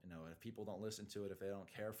people. You know, and if people don't listen to it, if they don't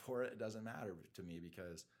care for it, it doesn't matter to me,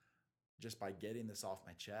 because just by getting this off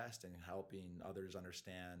my chest and helping others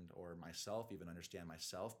understand, or myself even understand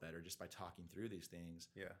myself better, just by talking through these things,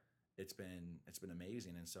 Yeah. it's been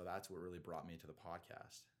amazing. And so that's what really brought me to the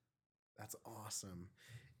podcast. That's awesome.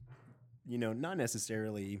 Not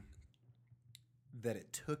necessarily that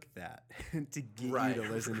it took that to get you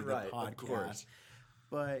to listen to the Right, of course. podcast,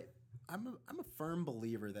 but I'm a firm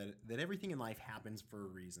believer that everything in life happens for a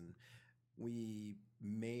reason. We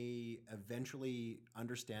may eventually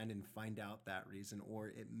understand and find out that reason, or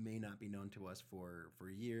it may not be known to us for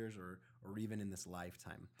years or even in this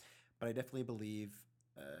lifetime. But I definitely believe.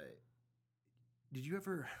 Did you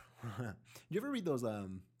ever read those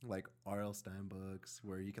like R.L. Stein books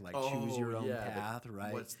where you can like choose your own path,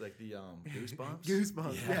 right? What's like the Goosebumps?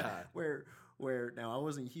 Goosebumps, yeah. Where now I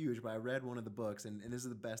wasn't huge, but I read one of the books, and this is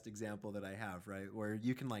the best example that I have, right? Where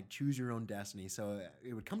you can like choose your own destiny. So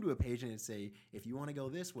it would come to a page and it'd say, if you want to go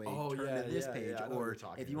this way, turn to this page, or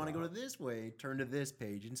if you want to go to this way, turn to this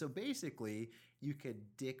page. And so basically, you could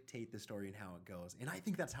dictate the story and how it goes. And I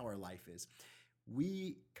think that's how our life is.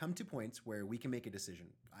 We come to points where we can make a decision.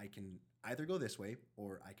 I can either go this way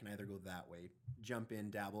or I can either go that way. Jump in,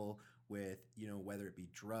 dabble with, whether it be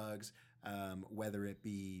drugs, whether it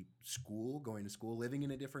be school, going to school, living in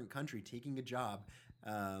a different country, taking a job,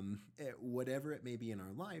 whatever it may be in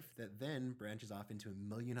our life, that then branches off into a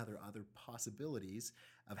million other possibilities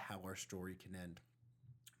of how our story can end.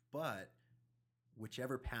 But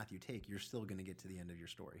whichever path you take, you're still going to get to the end of your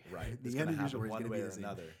story. Right. The end of your story is going to be the same.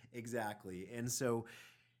 Another. Exactly. And so,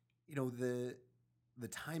 the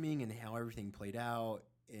timing and how everything played out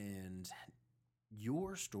and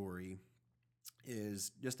your story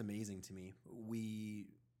is just amazing to me.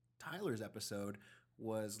 Tyler's episode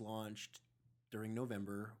was launched during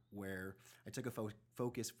November, where I took a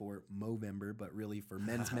focus for Movember, but really for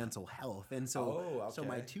men's mental health. And so, so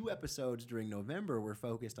my 2 episodes during November were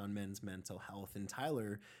focused on men's mental health. And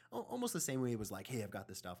Tyler, almost the same way, was like, hey, I've got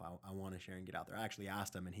this stuff I want to share and get out there. I actually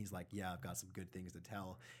asked him, and he's like, yeah, I've got some good things to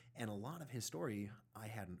tell. And a lot of his story I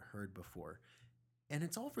hadn't heard before. And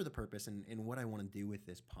it's all for the purpose, and what I want to do with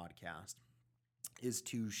this podcast is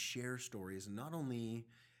to share stories, not only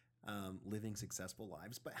living successful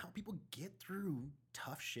lives, but how people get through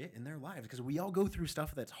tough shit in their lives, because we all go through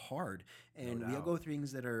stuff that's hard, and we all go through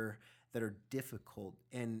things that are difficult.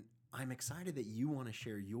 And I'm excited that you want to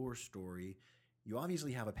share your story. You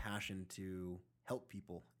obviously have a passion to help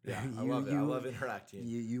people. Yeah, I love it. I love interacting.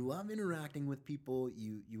 You love interacting with people.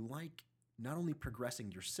 You like not only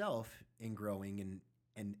progressing yourself and growing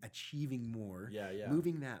and achieving more,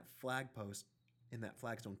 moving that flagpost and that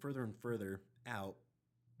flagstone further and further out,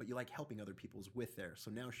 but you like helping other people's with there. So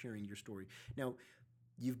now sharing your story. Now,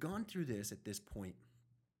 you've gone through this at this point.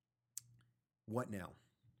 What now?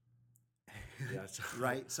 Yes.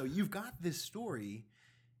 Right? So you've got this story.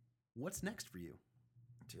 What's next for you?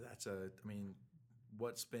 Dude,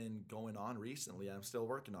 what's been going on recently, I'm still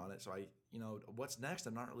working on it. So what's next,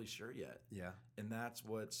 I'm not really sure yet. Yeah. And that's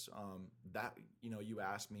what's, you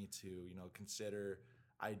asked me to, consider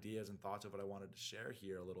ideas and thoughts of what I wanted to share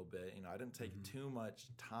here a little bit. I didn't take too much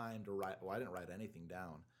time to write. Well, I didn't write anything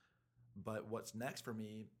down. But what's next for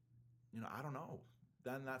me, I don't know.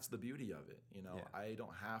 Then that's the beauty of it. I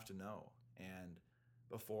don't have to know. And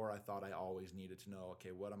before, I thought I always needed to know,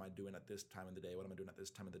 okay, what am I doing at this time of the day? What am I doing at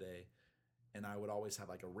this time of the day? And I would always have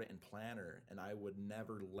like a written planner, and I would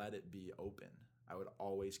never let it be open. I would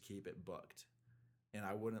always keep it booked. And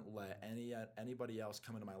I wouldn't let anybody else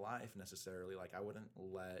come into my life necessarily. Like, I wouldn't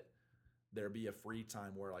let there be a free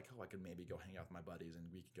time where like, oh, I could maybe go hang out with my buddies and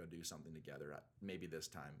we could go do something together maybe this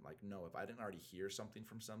time. Like, no, if I didn't already hear something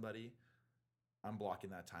from somebody, I'm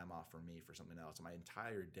blocking that time off for me for something else. And my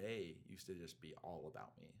entire day used to just be all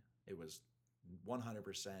about me. It was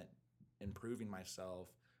 100% improving myself,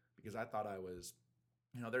 because I thought I was,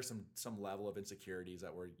 there's some level of insecurities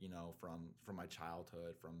that were, from my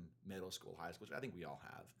childhood, from middle school, high school, which I think we all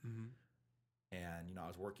have. Mm-hmm. And, I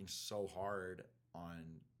was working so hard on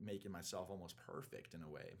making myself almost perfect in a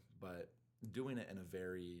way, but doing it in a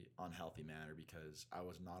very unhealthy manner, because I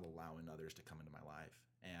was not allowing others to come into my life.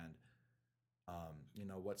 And,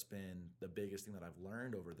 what's been the biggest thing that I've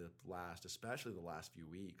learned over especially the last few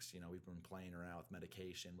weeks, we've been playing around with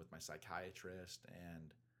medication with my psychiatrist,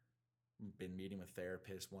 and been meeting with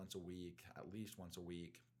therapists at least once a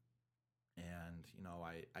week. And,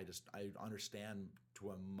 I understand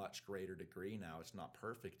to a much greater degree now. It's not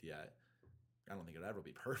perfect yet. I don't think it'll ever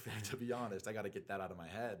be perfect, to be honest. I got to get that out of my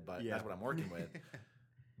head, but that's what I'm working with.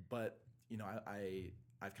 But,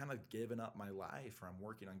 I've kind of given up my life, or I'm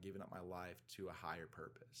working on giving up my life to a higher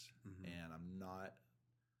purpose. Mhm. And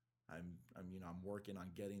I'm working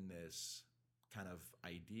on getting this kind of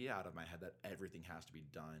idea out of my head that everything has to be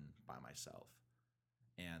done by myself,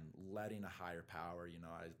 and letting a higher power,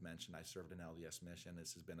 I mentioned I served an LDS mission.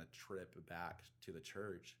 This has been a trip back to the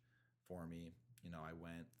church for me. I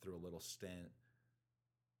went through a little stint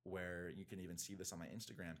where you can even see this on my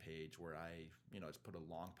Instagram page, where I, just put a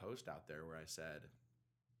long post out there where I said,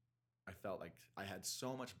 I felt like I had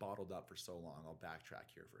so much bottled up for so long. I'll backtrack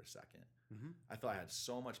here for a second. Mhm. I felt I had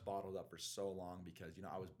so much bottled up for so long because,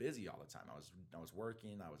 I was busy all the time. I was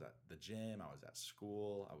working, I was at the gym, I was at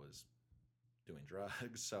school, I was doing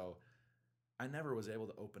drugs. So I never was able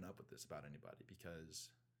to open up with this about anybody because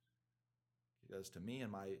to me,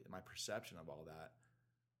 and my perception of all that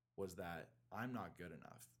was that I'm not good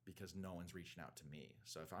enough because no one's reaching out to me.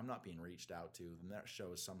 So if I'm not being reached out to, then that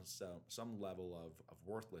shows some level of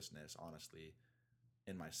worthlessness, honestly,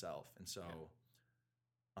 in myself. And so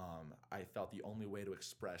I felt the only way to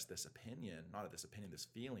express this opinion, this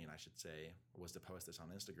feeling, I should say, was to post this on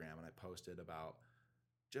Instagram. And I posted about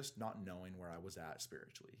just not knowing where I was at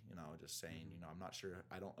spiritually, just saying, I'm not sure,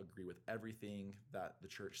 I don't agree with everything that the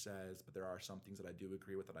church says, but there are some things that I do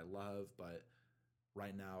agree with that I love. But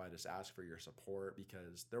right now I just ask for your support,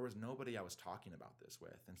 because there was nobody I was talking about this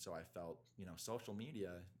with. And so I felt, social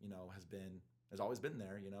media, has always been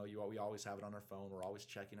there. We always have it on our phone. We're always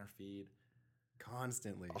checking our feed.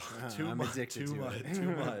 Constantly. I'm addicted to it.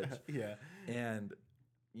 Too much. Yeah. And,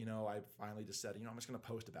 I finally just said, I'm just going to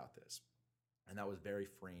post about this. And that was very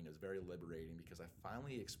freeing. It was very liberating because I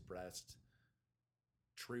finally expressed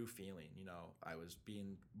true feeling. I was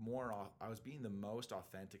being the most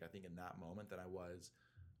authentic, I think, in that moment that I was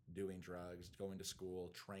doing drugs, going to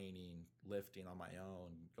school, training, lifting on my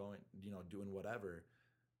own, doing whatever,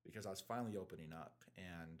 because I was finally opening up.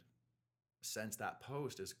 And since that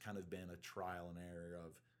post has kind of been a trial and error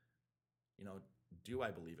of, do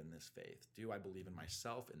I believe in this faith? Do I believe in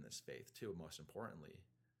myself in this faith too? Most importantly,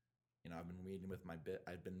 I've been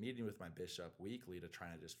meeting with my bishop weekly to try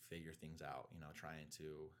to just figure things out, trying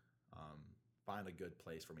to find a good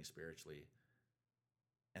place for me spiritually.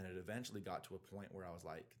 And it eventually got to a point where I was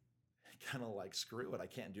like, kind of like, screw it, I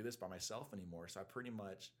can't do this by myself anymore. So I pretty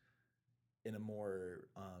much, in a more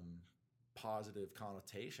positive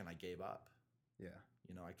connotation, I gave up. Yeah.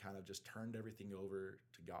 I kind of just turned everything over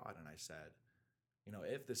to God, and I said,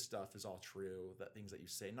 if this stuff is all true, that things that you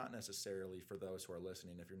say, not necessarily for those who are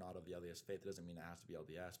listening, if you're not of the LDS faith, it doesn't mean it has to be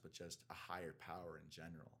LDS, but just a higher power in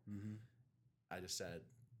general. Mm-hmm. I just said,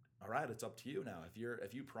 all right, it's up to you now.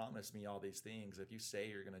 If you promise me all these things, if you say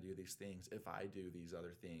you're going to do these things, if I do these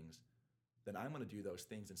other things, then I'm going to do those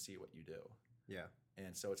things and see what you do. Yeah.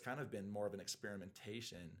 And so it's kind of been more of an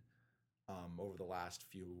experimentation over the last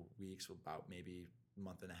few weeks, about maybe a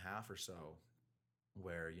month and a half or so,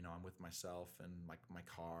 where, I'm with myself in my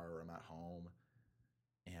car, or I'm at home.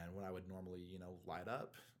 And when I would normally, light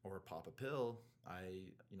up or pop a pill,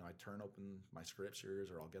 I turn open my scriptures,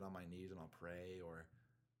 or I'll get on my knees and I'll pray, or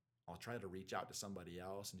I'll try to reach out to somebody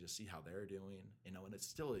else and just see how they're doing, and it's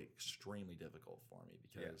still extremely difficult for me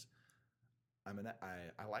because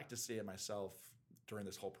I like to see it myself during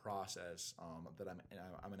this whole process, that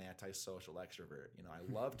I'm an antisocial extrovert.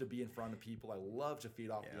 I love to be in front of people. I love to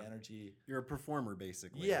feed off the energy. You're a performer,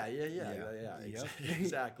 basically. Yeah. Yep.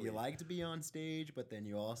 Exactly. You like to be on stage, but then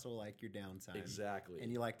you also like your downtime. Exactly.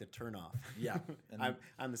 And you like to turn off. Yeah. And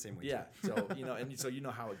I'm the same way. Yeah. Too. So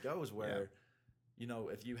how it goes, where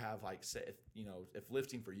if you have, like, say, if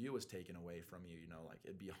lifting for you is taken away from you, like,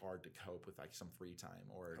 it'd be hard to cope with, like, some free time,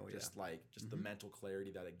 or the mental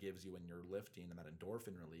clarity that it gives you when you're lifting, and that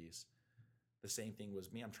endorphin release. The same thing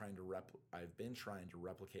was me. I've been trying to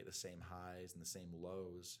replicate the same highs and the same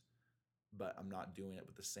lows, but I'm not doing it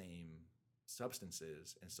with the same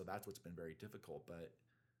substances. And so that's what's been very difficult. But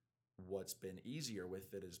what's been easier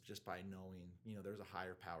with it is just by knowing, there's a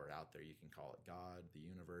higher power out there. You can call it God, the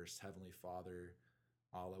universe, Heavenly Father,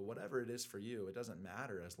 Allah, whatever it is for you. It doesn't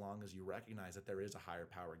matter, as long as you recognize that there is a higher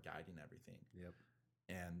power guiding everything. Yep.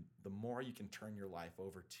 And the more you can turn your life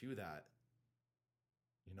over to that,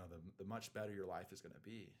 the much better your life is going to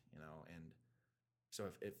be, and so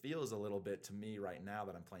if it feels a little bit to me right now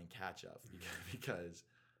that I'm playing catch up, because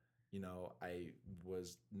I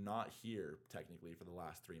was not here technically for the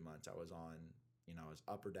last 3 months. I was on, I was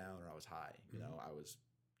up or down, or I was high. I was,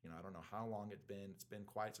 I don't know how long it's been. It's been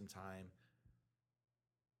quite some time.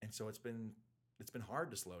 And so it's been hard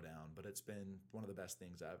to slow down, but it's been one of the best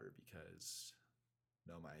things ever, because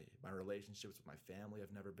my relationships with my family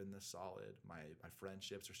have never been this solid. My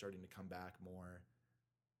friendships are starting to come back more.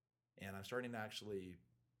 And I'm starting to actually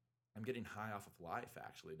I'm getting high off of life,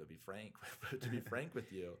 actually, to be frank, to be frank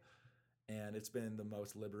with you. And it's been the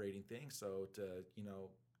most liberating thing. So to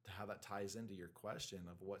how that ties into your question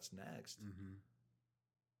of what's next, Mm-hmm.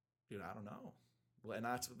 dude, I don't know. Well, and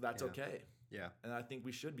that's Yeah. okay. Yeah. And I think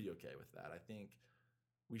we should be okay with that. I think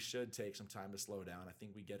we should take some time to slow down. I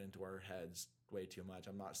think we get into our heads way too much.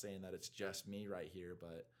 I'm not saying that it's just me right here,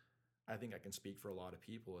 but I think I can speak for a lot of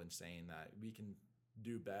people in saying that we can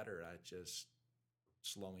do better at just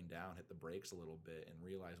slowing down, hit the brakes a little bit, and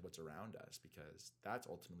realize what's around us, because that's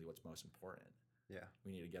ultimately what's most important. Yeah.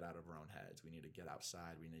 We need to get out of our own heads. We need to get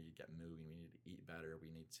outside. We need to get moving. We need to eat better. We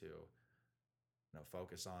need to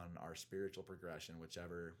focus on our spiritual progression,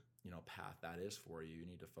 whichever path that is for you. You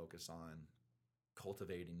need to focus on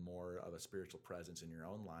cultivating more of a spiritual presence in your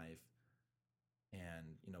own life,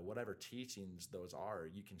 and whatever teachings those are,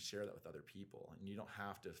 you can share that with other people, and you don't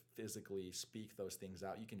have to physically speak those things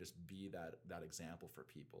out. You can just be that example for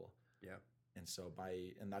people. Yeah. And so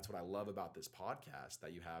and that's what I love about this podcast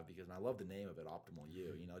that you have, because I love the name of it, Optimal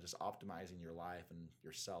You, just optimizing your life and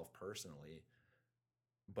yourself personally.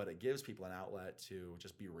 But it gives people an outlet to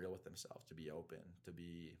just be real with themselves, to be open, to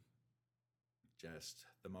be just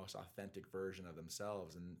the most authentic version of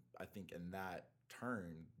themselves. And I think in that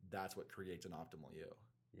turn, that's what creates an optimal you.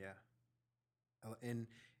 Yeah. And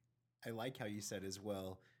I like how you said as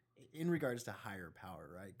well, in regards to higher power,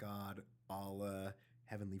 right? God, Allah,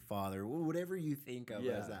 Heavenly Father, whatever you think of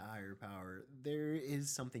as that higher power, there is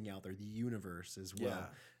something out there, the universe as well.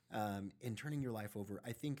 And turning your life over,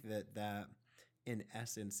 I think that in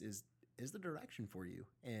essence is the direction for you.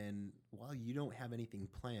 And while you don't have anything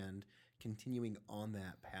planned, continuing on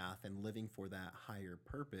that path and living for that higher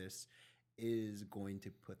purpose is going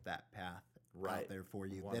to put that path out there for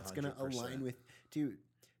you. 100%. That's going to align with two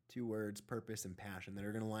words, purpose and passion, that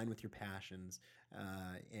are going to align with your passions,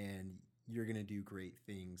 and you're going to do great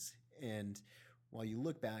things. And while you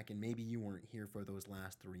look back and maybe you weren't here for those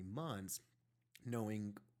last 3 months,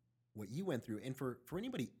 knowing what you went through, and for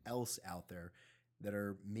anybody else out there that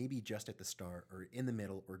are maybe just at the start or in the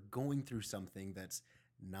middle or going through something that's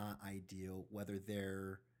not ideal, whether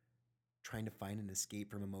they're trying to find an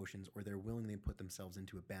escape from emotions or they're willing to put themselves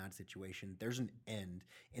into a bad situation, there's an end.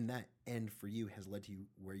 And that end for you has led to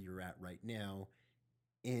where you're at right now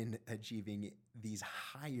in achieving these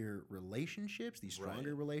higher relationships, these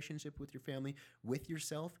stronger relationships with your family, with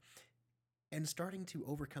yourself, and starting to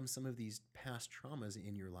overcome some of these past traumas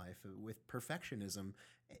in your life with perfectionism,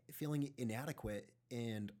 feeling inadequate,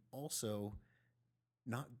 and also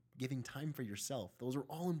not giving time for yourself. Those are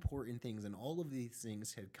all important things, and all of these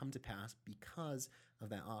things had come to pass because of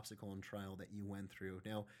that obstacle and trial that you went through.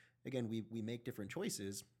 Now, again, we make different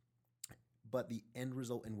choices, but the end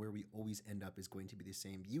result and where we always end up is going to be the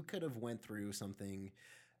same. You could have went through something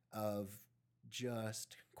of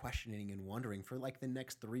just questioning and wondering for like the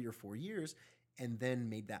next 3 or 4 years, and then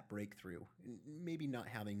made that breakthrough, maybe not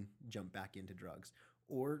having jumped back into drugs.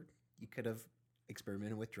 Or you could have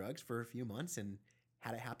experimented with drugs for a few months and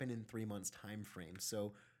had it happen in 3 months time frame.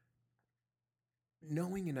 So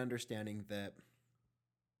knowing and understanding that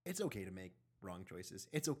it's okay to make wrong choices,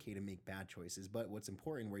 it's okay to make bad choices, but what's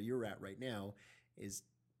important where you're at right now is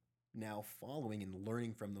now following and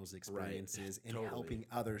learning from those experiences and helping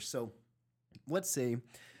others. So let's say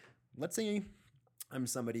I'm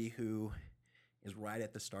somebody who is right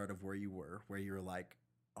at the start of where you were, where you're like,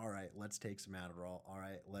 all right, let's take some Adderall. All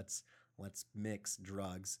right, let's mix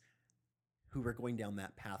drugs. Who are going down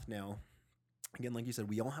that path now. Again, like you said,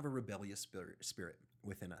 we all have a rebellious spirit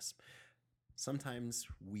within us. Sometimes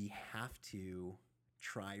we have to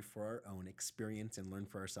try for our own experience and learn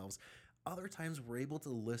for ourselves. Other times we're able to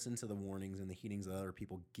listen to the warnings and the heatings that other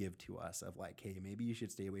people give to us of like, hey, maybe you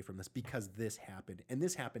should stay away from this because this happened. And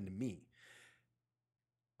this happened to me.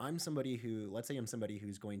 Let's say I'm somebody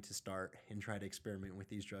who's going to start and try to experiment with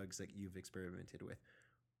these drugs that you've experimented with.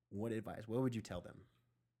 What would you tell them?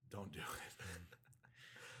 Don't do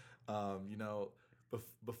it.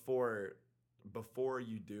 Before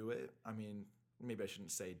you do it, I mean, maybe I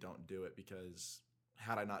shouldn't say don't do it, because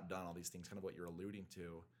had I not done all these things, kind of what you're alluding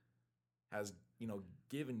to, has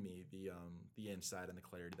given me the insight and the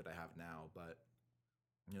clarity that I have now. But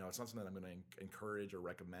it's not something that I'm going to encourage or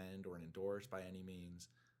recommend or endorse by any means.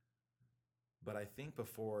 But I think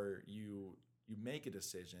before you make a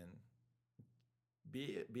decision,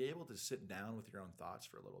 be able to sit down with your own thoughts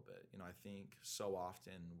for a little bit. I think so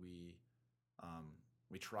often we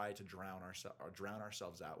try to drown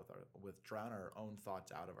ourselves out drown our own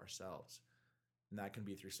thoughts out of ourselves. And that can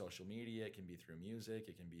be through social media, it can be through music,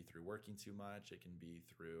 it can be through working too much, it can be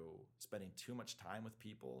through spending too much time with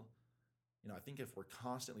people. I think if we're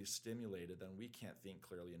constantly stimulated, then we can't think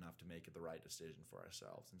clearly enough to make the right decision for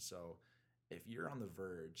ourselves. And so if you're on the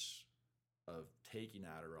verge of taking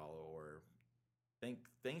Adderall, or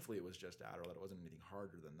thankfully it was just Adderall, that it wasn't anything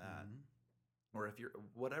harder than that, or if you're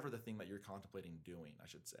whatever the thing that you're contemplating doing, I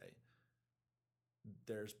should say,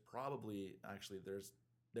 there's probably actually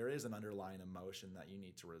there is an underlying emotion that you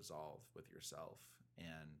need to resolve with yourself.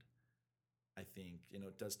 And I think,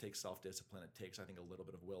 it does take self-discipline. It takes, I think, a little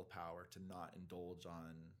bit of willpower to not indulge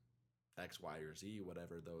on X, Y, or Z,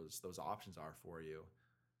 whatever those options are for you.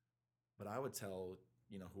 But I would tell,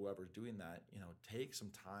 whoever's doing that, take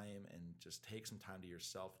some time and just take some time to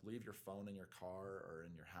yourself. Leave your phone in your car or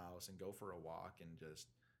in your house and go for a walk and just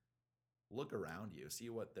look around you, see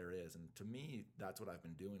what there is. And to me, that's what I've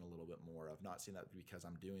been doing a little bit more of. Not saying that because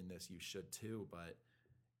I'm doing this, you should too, but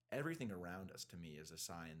everything around us to me is a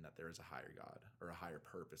sign that there is a higher God, or a higher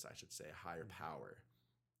purpose, I should say, a higher power.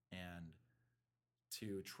 And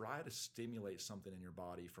to try to stimulate something in your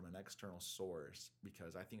body from an external source,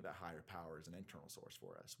 because I think that higher power is an internal source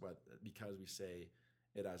for us, but because we say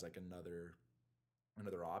it as like another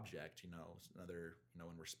object, another,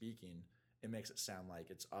 when we're speaking, it makes it sound like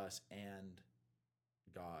it's us and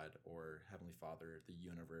God or Heavenly Father, the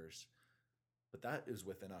universe, but that is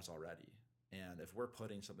within us already. And if we're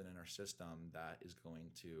putting something in our system that is going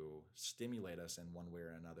to stimulate us in one way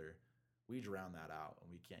or another, we drown that out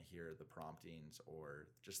and we can't hear the promptings or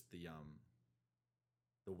just the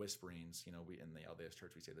whisperings. We in the LDS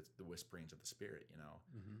Church, we say that's the whisperings of the Spirit.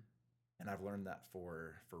 And I've learned that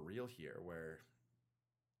for real here, where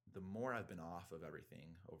the more I've been off of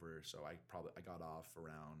everything so I got off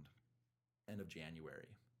around end of January,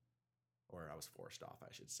 or I was forced off,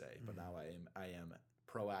 I should say. But now I am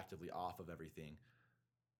proactively off of everything.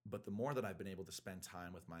 But the more that I've been able to spend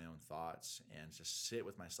time with my own thoughts and just sit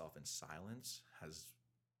with myself in silence has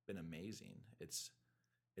been amazing. It's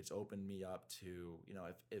opened me up to,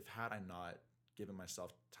 if had I not given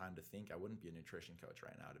myself time to think, I wouldn't be a nutrition coach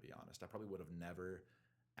right now, to be honest. I probably would have never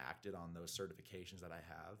acted on those certifications that I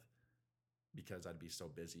have, because I'd be so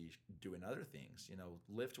busy doing other things.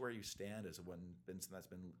 Lift where you stand is something that's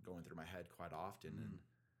been going through my head quite often. And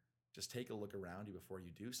just take a look around you before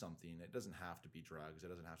you do something. It doesn't have to be drugs. It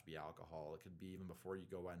doesn't have to be alcohol. It could be even before you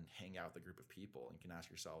go and hang out with a group of people, and you can ask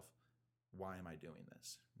yourself, why am I doing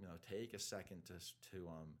this? Take a second to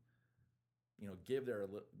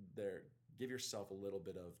give yourself a little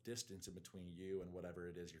bit of distance in between you and whatever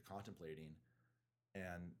it is you're contemplating.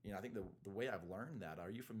 And I think the way I've learned that. Are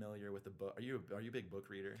you familiar with the book? Are you a big book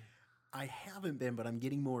reader? I haven't been, but I'm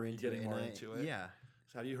getting more into it. Into it. Yeah.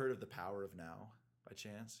 So have you heard of The Power of Now by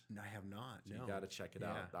chance? No, I have not. So no. You got to check it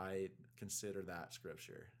out. I consider that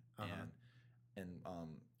scripture, and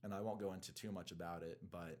I won't go into too much about it,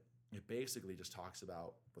 but it basically just talks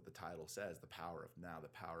about what the title says: the power of now, the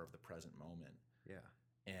power of the present moment. Yeah.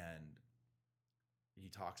 And he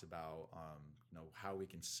talks about how we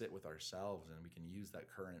can sit with ourselves and we can use that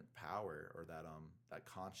current power, or that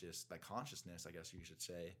consciousness, I guess you should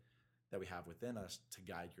say, that we have within us to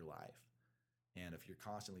guide your life. And if you're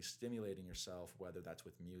constantly stimulating yourself, whether that's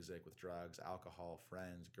with music, with drugs, alcohol,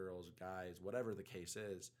 friends, girls, guys, whatever the case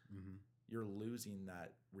is, you're losing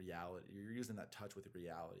that reality. You're using that touch with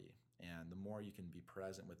reality. And the more you can be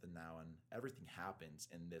present with the now, and everything happens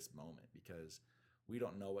in this moment, because we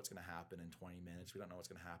don't know what's going to happen in 20 minutes. We don't know what's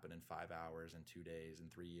going to happen in 5 hours, in 2 days, in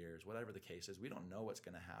 3 years, whatever the case is. We don't know what's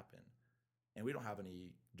going to happen. And we don't have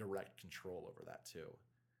any direct control over that too.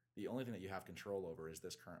 The only thing that you have control over is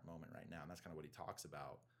this current moment right now. And that's kind of what he talks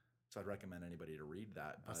about. So I'd recommend anybody to read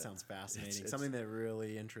that. That sounds fascinating. Something that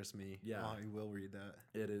really interests me. Yeah. I will read that.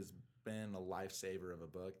 It has been a lifesaver of a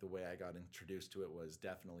book. The way I got introduced to it was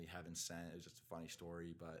definitely Heaven Sent. It was just a funny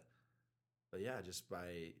story. But yeah, just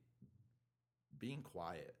by being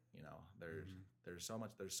quiet,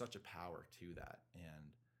 there's such a power to that.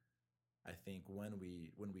 And I think when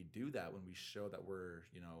we do that, when we show that we're,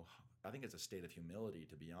 I think it's a state of humility,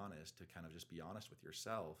 to be honest, to kind of just be honest with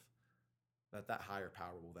yourself, that higher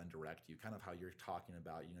power will then direct you, kind of how you're talking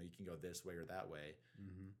about, you can go this way or that way.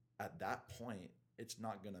 At that point, it's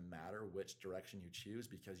not going to matter which direction you choose,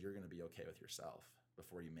 because you're going to be okay with yourself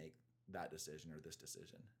before you make that decision or this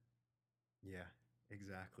decision. Yeah,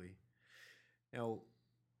 exactly. Now,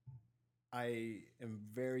 I am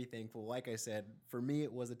very thankful. Like I said, for me,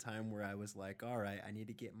 it was a time where I was like, all right, I need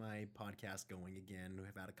to get my podcast going again.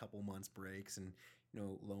 We've had a couple months breaks, and,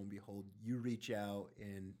 lo and behold, you reach out,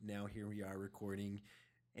 and now here we are recording,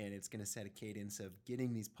 and it's going to set a cadence of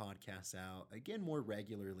getting these podcasts out again more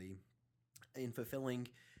regularly, in fulfilling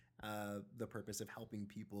the purpose of helping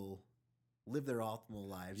people live their optimal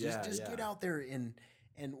lives. Just get out there and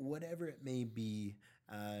and whatever it may be,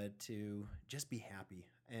 to just be happy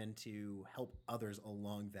and to help others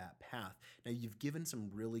along that path. Now, you've given some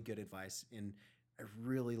really good advice, and I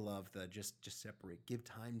really love the just separate, give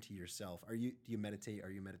time to yourself. Do you meditate? Are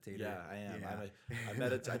you a meditator? Yeah, I am. Yeah. I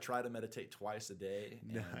meditate. I try to meditate twice a day,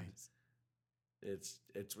 and Nice.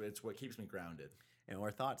 it's what keeps me grounded. And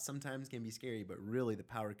our thoughts sometimes can be scary, but really the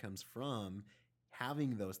power comes from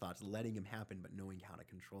having those thoughts, letting them happen, but knowing how to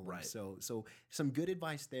control them. Right. So some good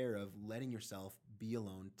advice there of letting yourself be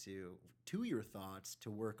alone to your thoughts to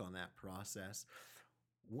work on that process.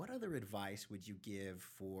 What other advice would you give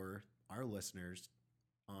for our listeners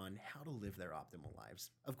on how to live their optimal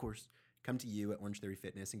lives? Of course, come to you at Orange Theory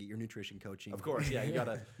Fitness and get your nutrition coaching. Of course, yeah, you got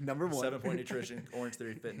a number one 7-point nutrition, Orange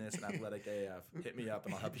Theory Fitness, and Athletic AF. Hit me up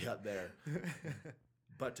and I'll help you out there.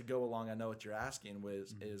 But to go along, I know what you're asking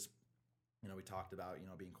is, we talked about,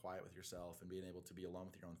 being quiet with yourself and being able to be alone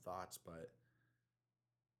with your own thoughts. But,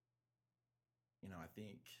 I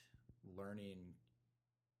think learning,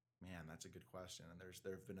 man, that's a good question. And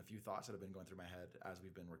there have been a few thoughts that have been going through my head as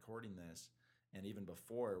we've been recording this. And even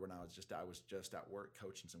before, when I was just at work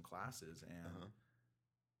coaching some classes. And,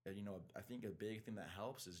 I think a big thing that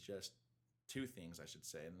helps is just two things, I should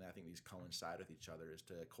say. And I think these coincide with each other, is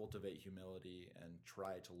to cultivate humility and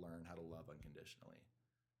try to learn how to love unconditionally.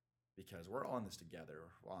 Because we're all in this together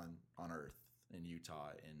on Earth, in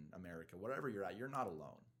Utah, in America, wherever you're at, you're not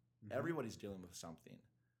alone. Mm-hmm. Everybody's dealing with something.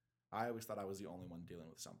 I always thought I was the only one dealing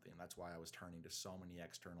with something. That's why I was turning to so many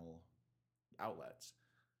external outlets.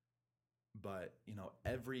 But,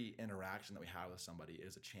 every interaction that we have with somebody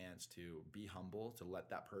is a chance to be humble, to let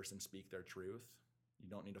that person speak their truth. You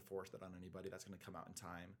don't need to force that on anybody. That's going to come out in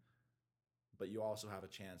time. But you also have a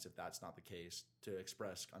chance, if that's not the case, to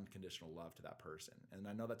express unconditional love to that person. And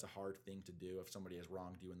I know that's a hard thing to do if somebody has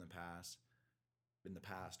wronged you in the past,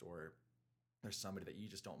 or there's somebody that you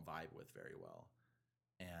just don't vibe with very well.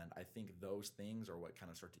 And I think those things are what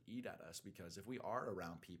kind of start to eat at us, because if we are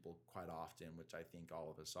around people quite often, which I think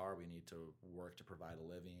all of us are, we need to work to provide a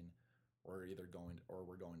living, or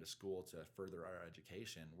we're going to school to further our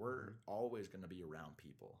education. We're always going to be around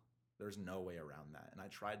people. There's no way around that. And I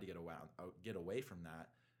tried to get away from that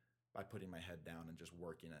by putting my head down and just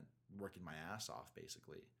working my ass off,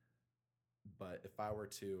 basically. But if I were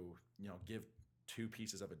to, give two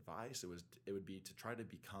pieces of advice, it would be to try to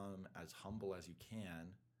become as humble as you can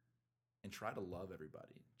and try to love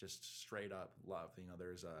everybody. Just straight up love.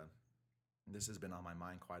 This has been on my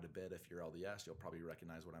mind quite a bit. If you're LDS, you'll probably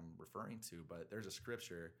recognize what I'm referring to, but there's a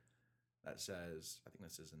scripture that says, I think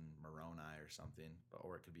this is in Moroni or something,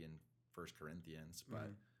 or it could be in 1 Corinthians, but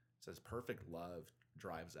it says perfect love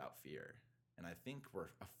drives out fear. And I think we're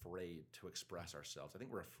afraid to express ourselves. I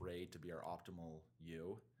think we're afraid to be our optimal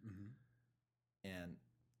you. Mm-hmm. And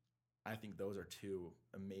I think those are two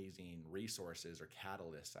amazing resources, or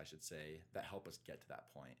catalysts, I should say, that help us get to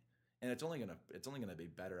that point. And it's only gonna be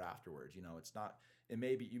better afterwards. It's not. You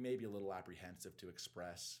may be a little apprehensive to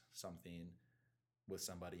express something with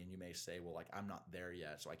somebody, and you may say, well, like, I'm not there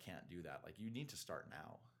yet, so I can't do that. Like, you need to start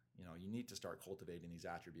now. You need to start cultivating these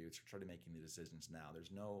attributes, or try to making the decisions now.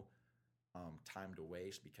 There's no time to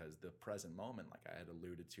waste, because the present moment, like I had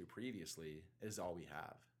alluded to previously, is all we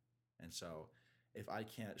have. And so if I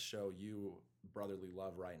can't show you brotherly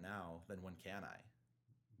love right now, then when can I?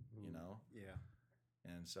 Yeah.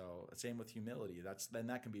 And so same with humility. Then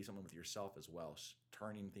that can be something with yourself as well.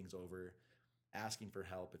 Turning things over, asking for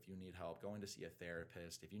help if you need help, going to see a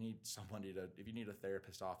therapist. If you need a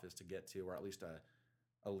therapist office to get to, or at least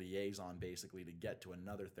a liaison basically to get to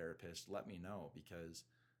another therapist, let me know, because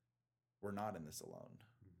we're not in this alone.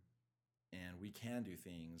 And we can do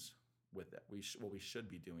things with it. We should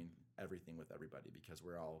be doing everything with everybody, because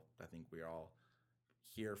we're all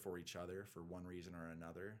here for each other for one reason or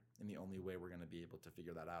another. And the only way we're going to be able to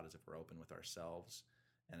figure that out is if we're open with ourselves.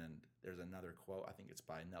 And there's another quote, I think it's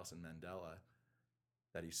by Nelson Mandela,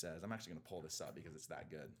 that he says, I'm actually going to pull this up because it's that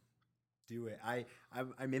good. Do it.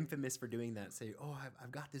 I'm infamous for doing that. Say,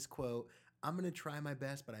 I've got this quote. I'm going to try my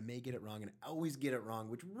best, but I may get it wrong. And I always get it wrong,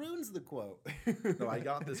 which ruins the quote. No, I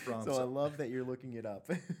got this from. So I love that you're looking it up.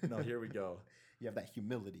 No, here we go. You have that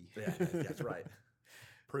humility. Yeah, that's right.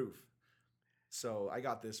 Proof. So I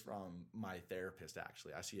got this from my therapist,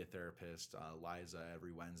 actually. I see a therapist, Liza,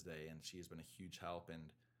 every Wednesday, and she has been a huge help. And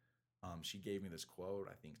she gave me this quote,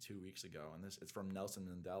 I think 2 weeks ago, and it's from Nelson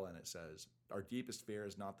Mandela, and it says, "Our deepest fear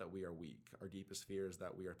is not that we are weak. Our deepest fear is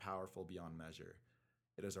that we are powerful beyond measure.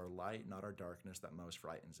 It is our light, not our darkness, that most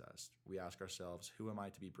frightens us. We ask ourselves, who am I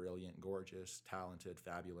to be brilliant, gorgeous, talented,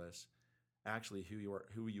 fabulous? Actually, who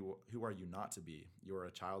are you not to be? You are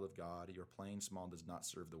a child of God. Your playing small does not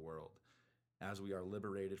serve the world. As we are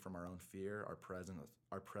liberated from our own fear,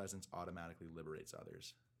 our presence automatically liberates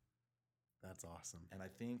others. That's awesome. And I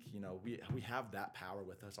think, we have that power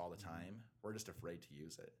with us all the time. We're just afraid to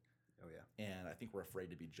use it. Oh, yeah. And I think we're afraid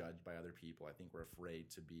to be judged by other people. I think we're afraid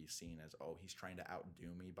to be seen as, oh, he's trying to outdo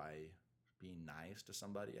me by being nice to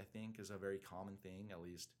somebody, I think is a very common thing. At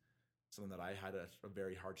least something that I had a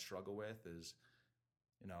very hard struggle with is,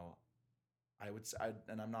 I would say,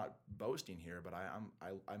 and I'm not boasting here, but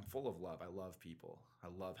I'm full of love. I love people. I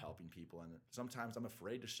love helping people. And sometimes I'm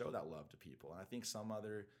afraid to show that love to people. And I think some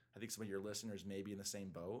of your listeners may be in the same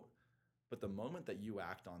boat. But the moment that you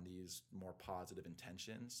act on these more positive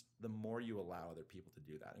intentions, the more you allow other people to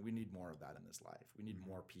do that. And we need more of that in this life. We need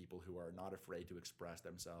more people who are not afraid to express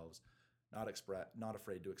themselves, not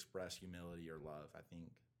afraid to express humility or love. I think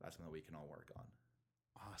that's something that we can all work on.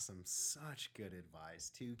 Awesome. Such good advice.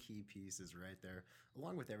 2 key pieces right there,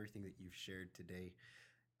 along with everything that you've shared today.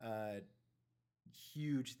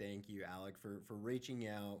 Huge thank you, Alec, for reaching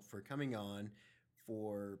out, for coming on,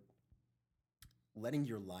 for letting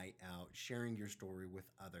your light out, sharing your story with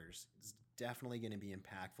others. It's definitely going to be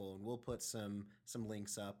impactful, and we'll put some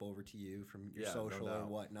links up over to you from your social or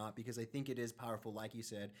whatnot, because I think it is powerful, like you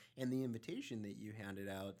said, and the invitation that you handed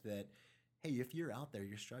out that, hey, if you're out there,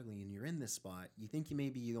 you're struggling and you're in this spot, you think you may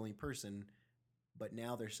be the only person, but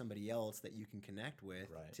now there's somebody else that you can connect with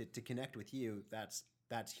to connect with you. That's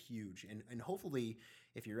huge. And hopefully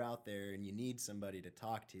if you're out there and you need somebody to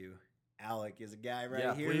talk to, Alec is a guy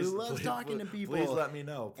here who loves talking to people. Please let me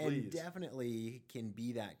know, please. And definitely can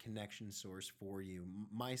be that connection source for you.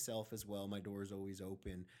 Myself as well, my door is always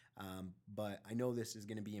open. But I know this is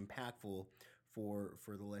going to be impactful for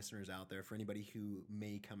the listeners out there, for anybody who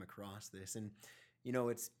may come across this. And,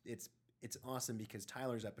 it's awesome because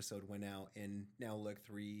Tyler's episode went out, and now look,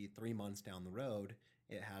 3 months down the road,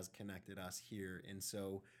 it has connected us here. And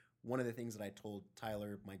so one of the things that I told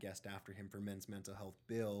Tyler, my guest after him for Men's Mental Health,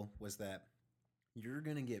 Bill, was that you're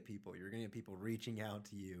going to get people reaching out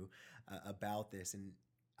to you about this. And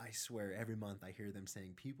I swear every month I hear them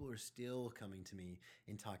saying people are still coming to me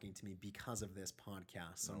and talking to me because of this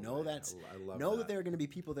podcast. So know that there are going to be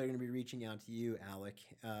people that are going to be reaching out to you, Alec,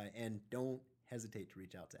 and don't hesitate to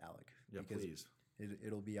reach out to Alec. Yeah, because please.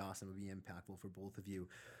 It'll be awesome. It'll be impactful for both of you.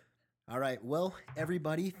 All right. Well,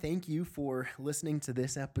 everybody, thank you for listening to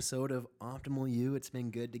this episode of Optimal You. It's been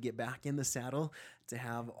good to get back in the saddle, to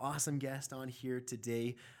have awesome guests on here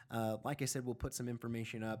today. Like I said, we'll put some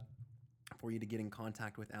information up for you to get in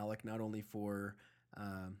contact with Alec, not only for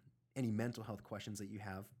any mental health questions that you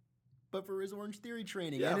have, but for his Orange Theory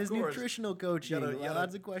training and his nutritional coaching.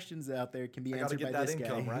 Lots of questions out there can be answered by this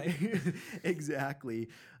guy. Right? Exactly.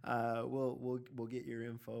 We'll get your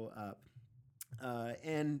info up.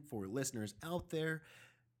 And for listeners out there,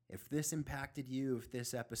 if this impacted you, if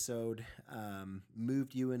this episode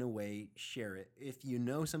moved you in a way, share it. If you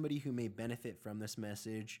know somebody who may benefit from this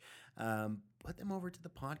message, put them over to the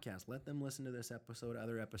podcast. Let them listen to this episode,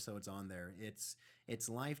 other episodes on there. It's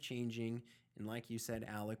life-changing. And like you said,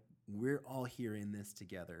 Alec, we're all here in this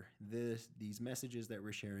together. These messages that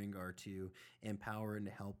we're sharing are to empower and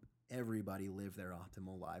to help everybody live their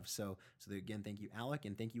optimal lives. So again, thank you, Alec,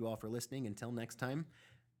 and thank you all for listening. Until next time,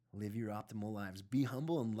 live your optimal lives. Be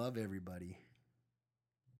humble and love everybody.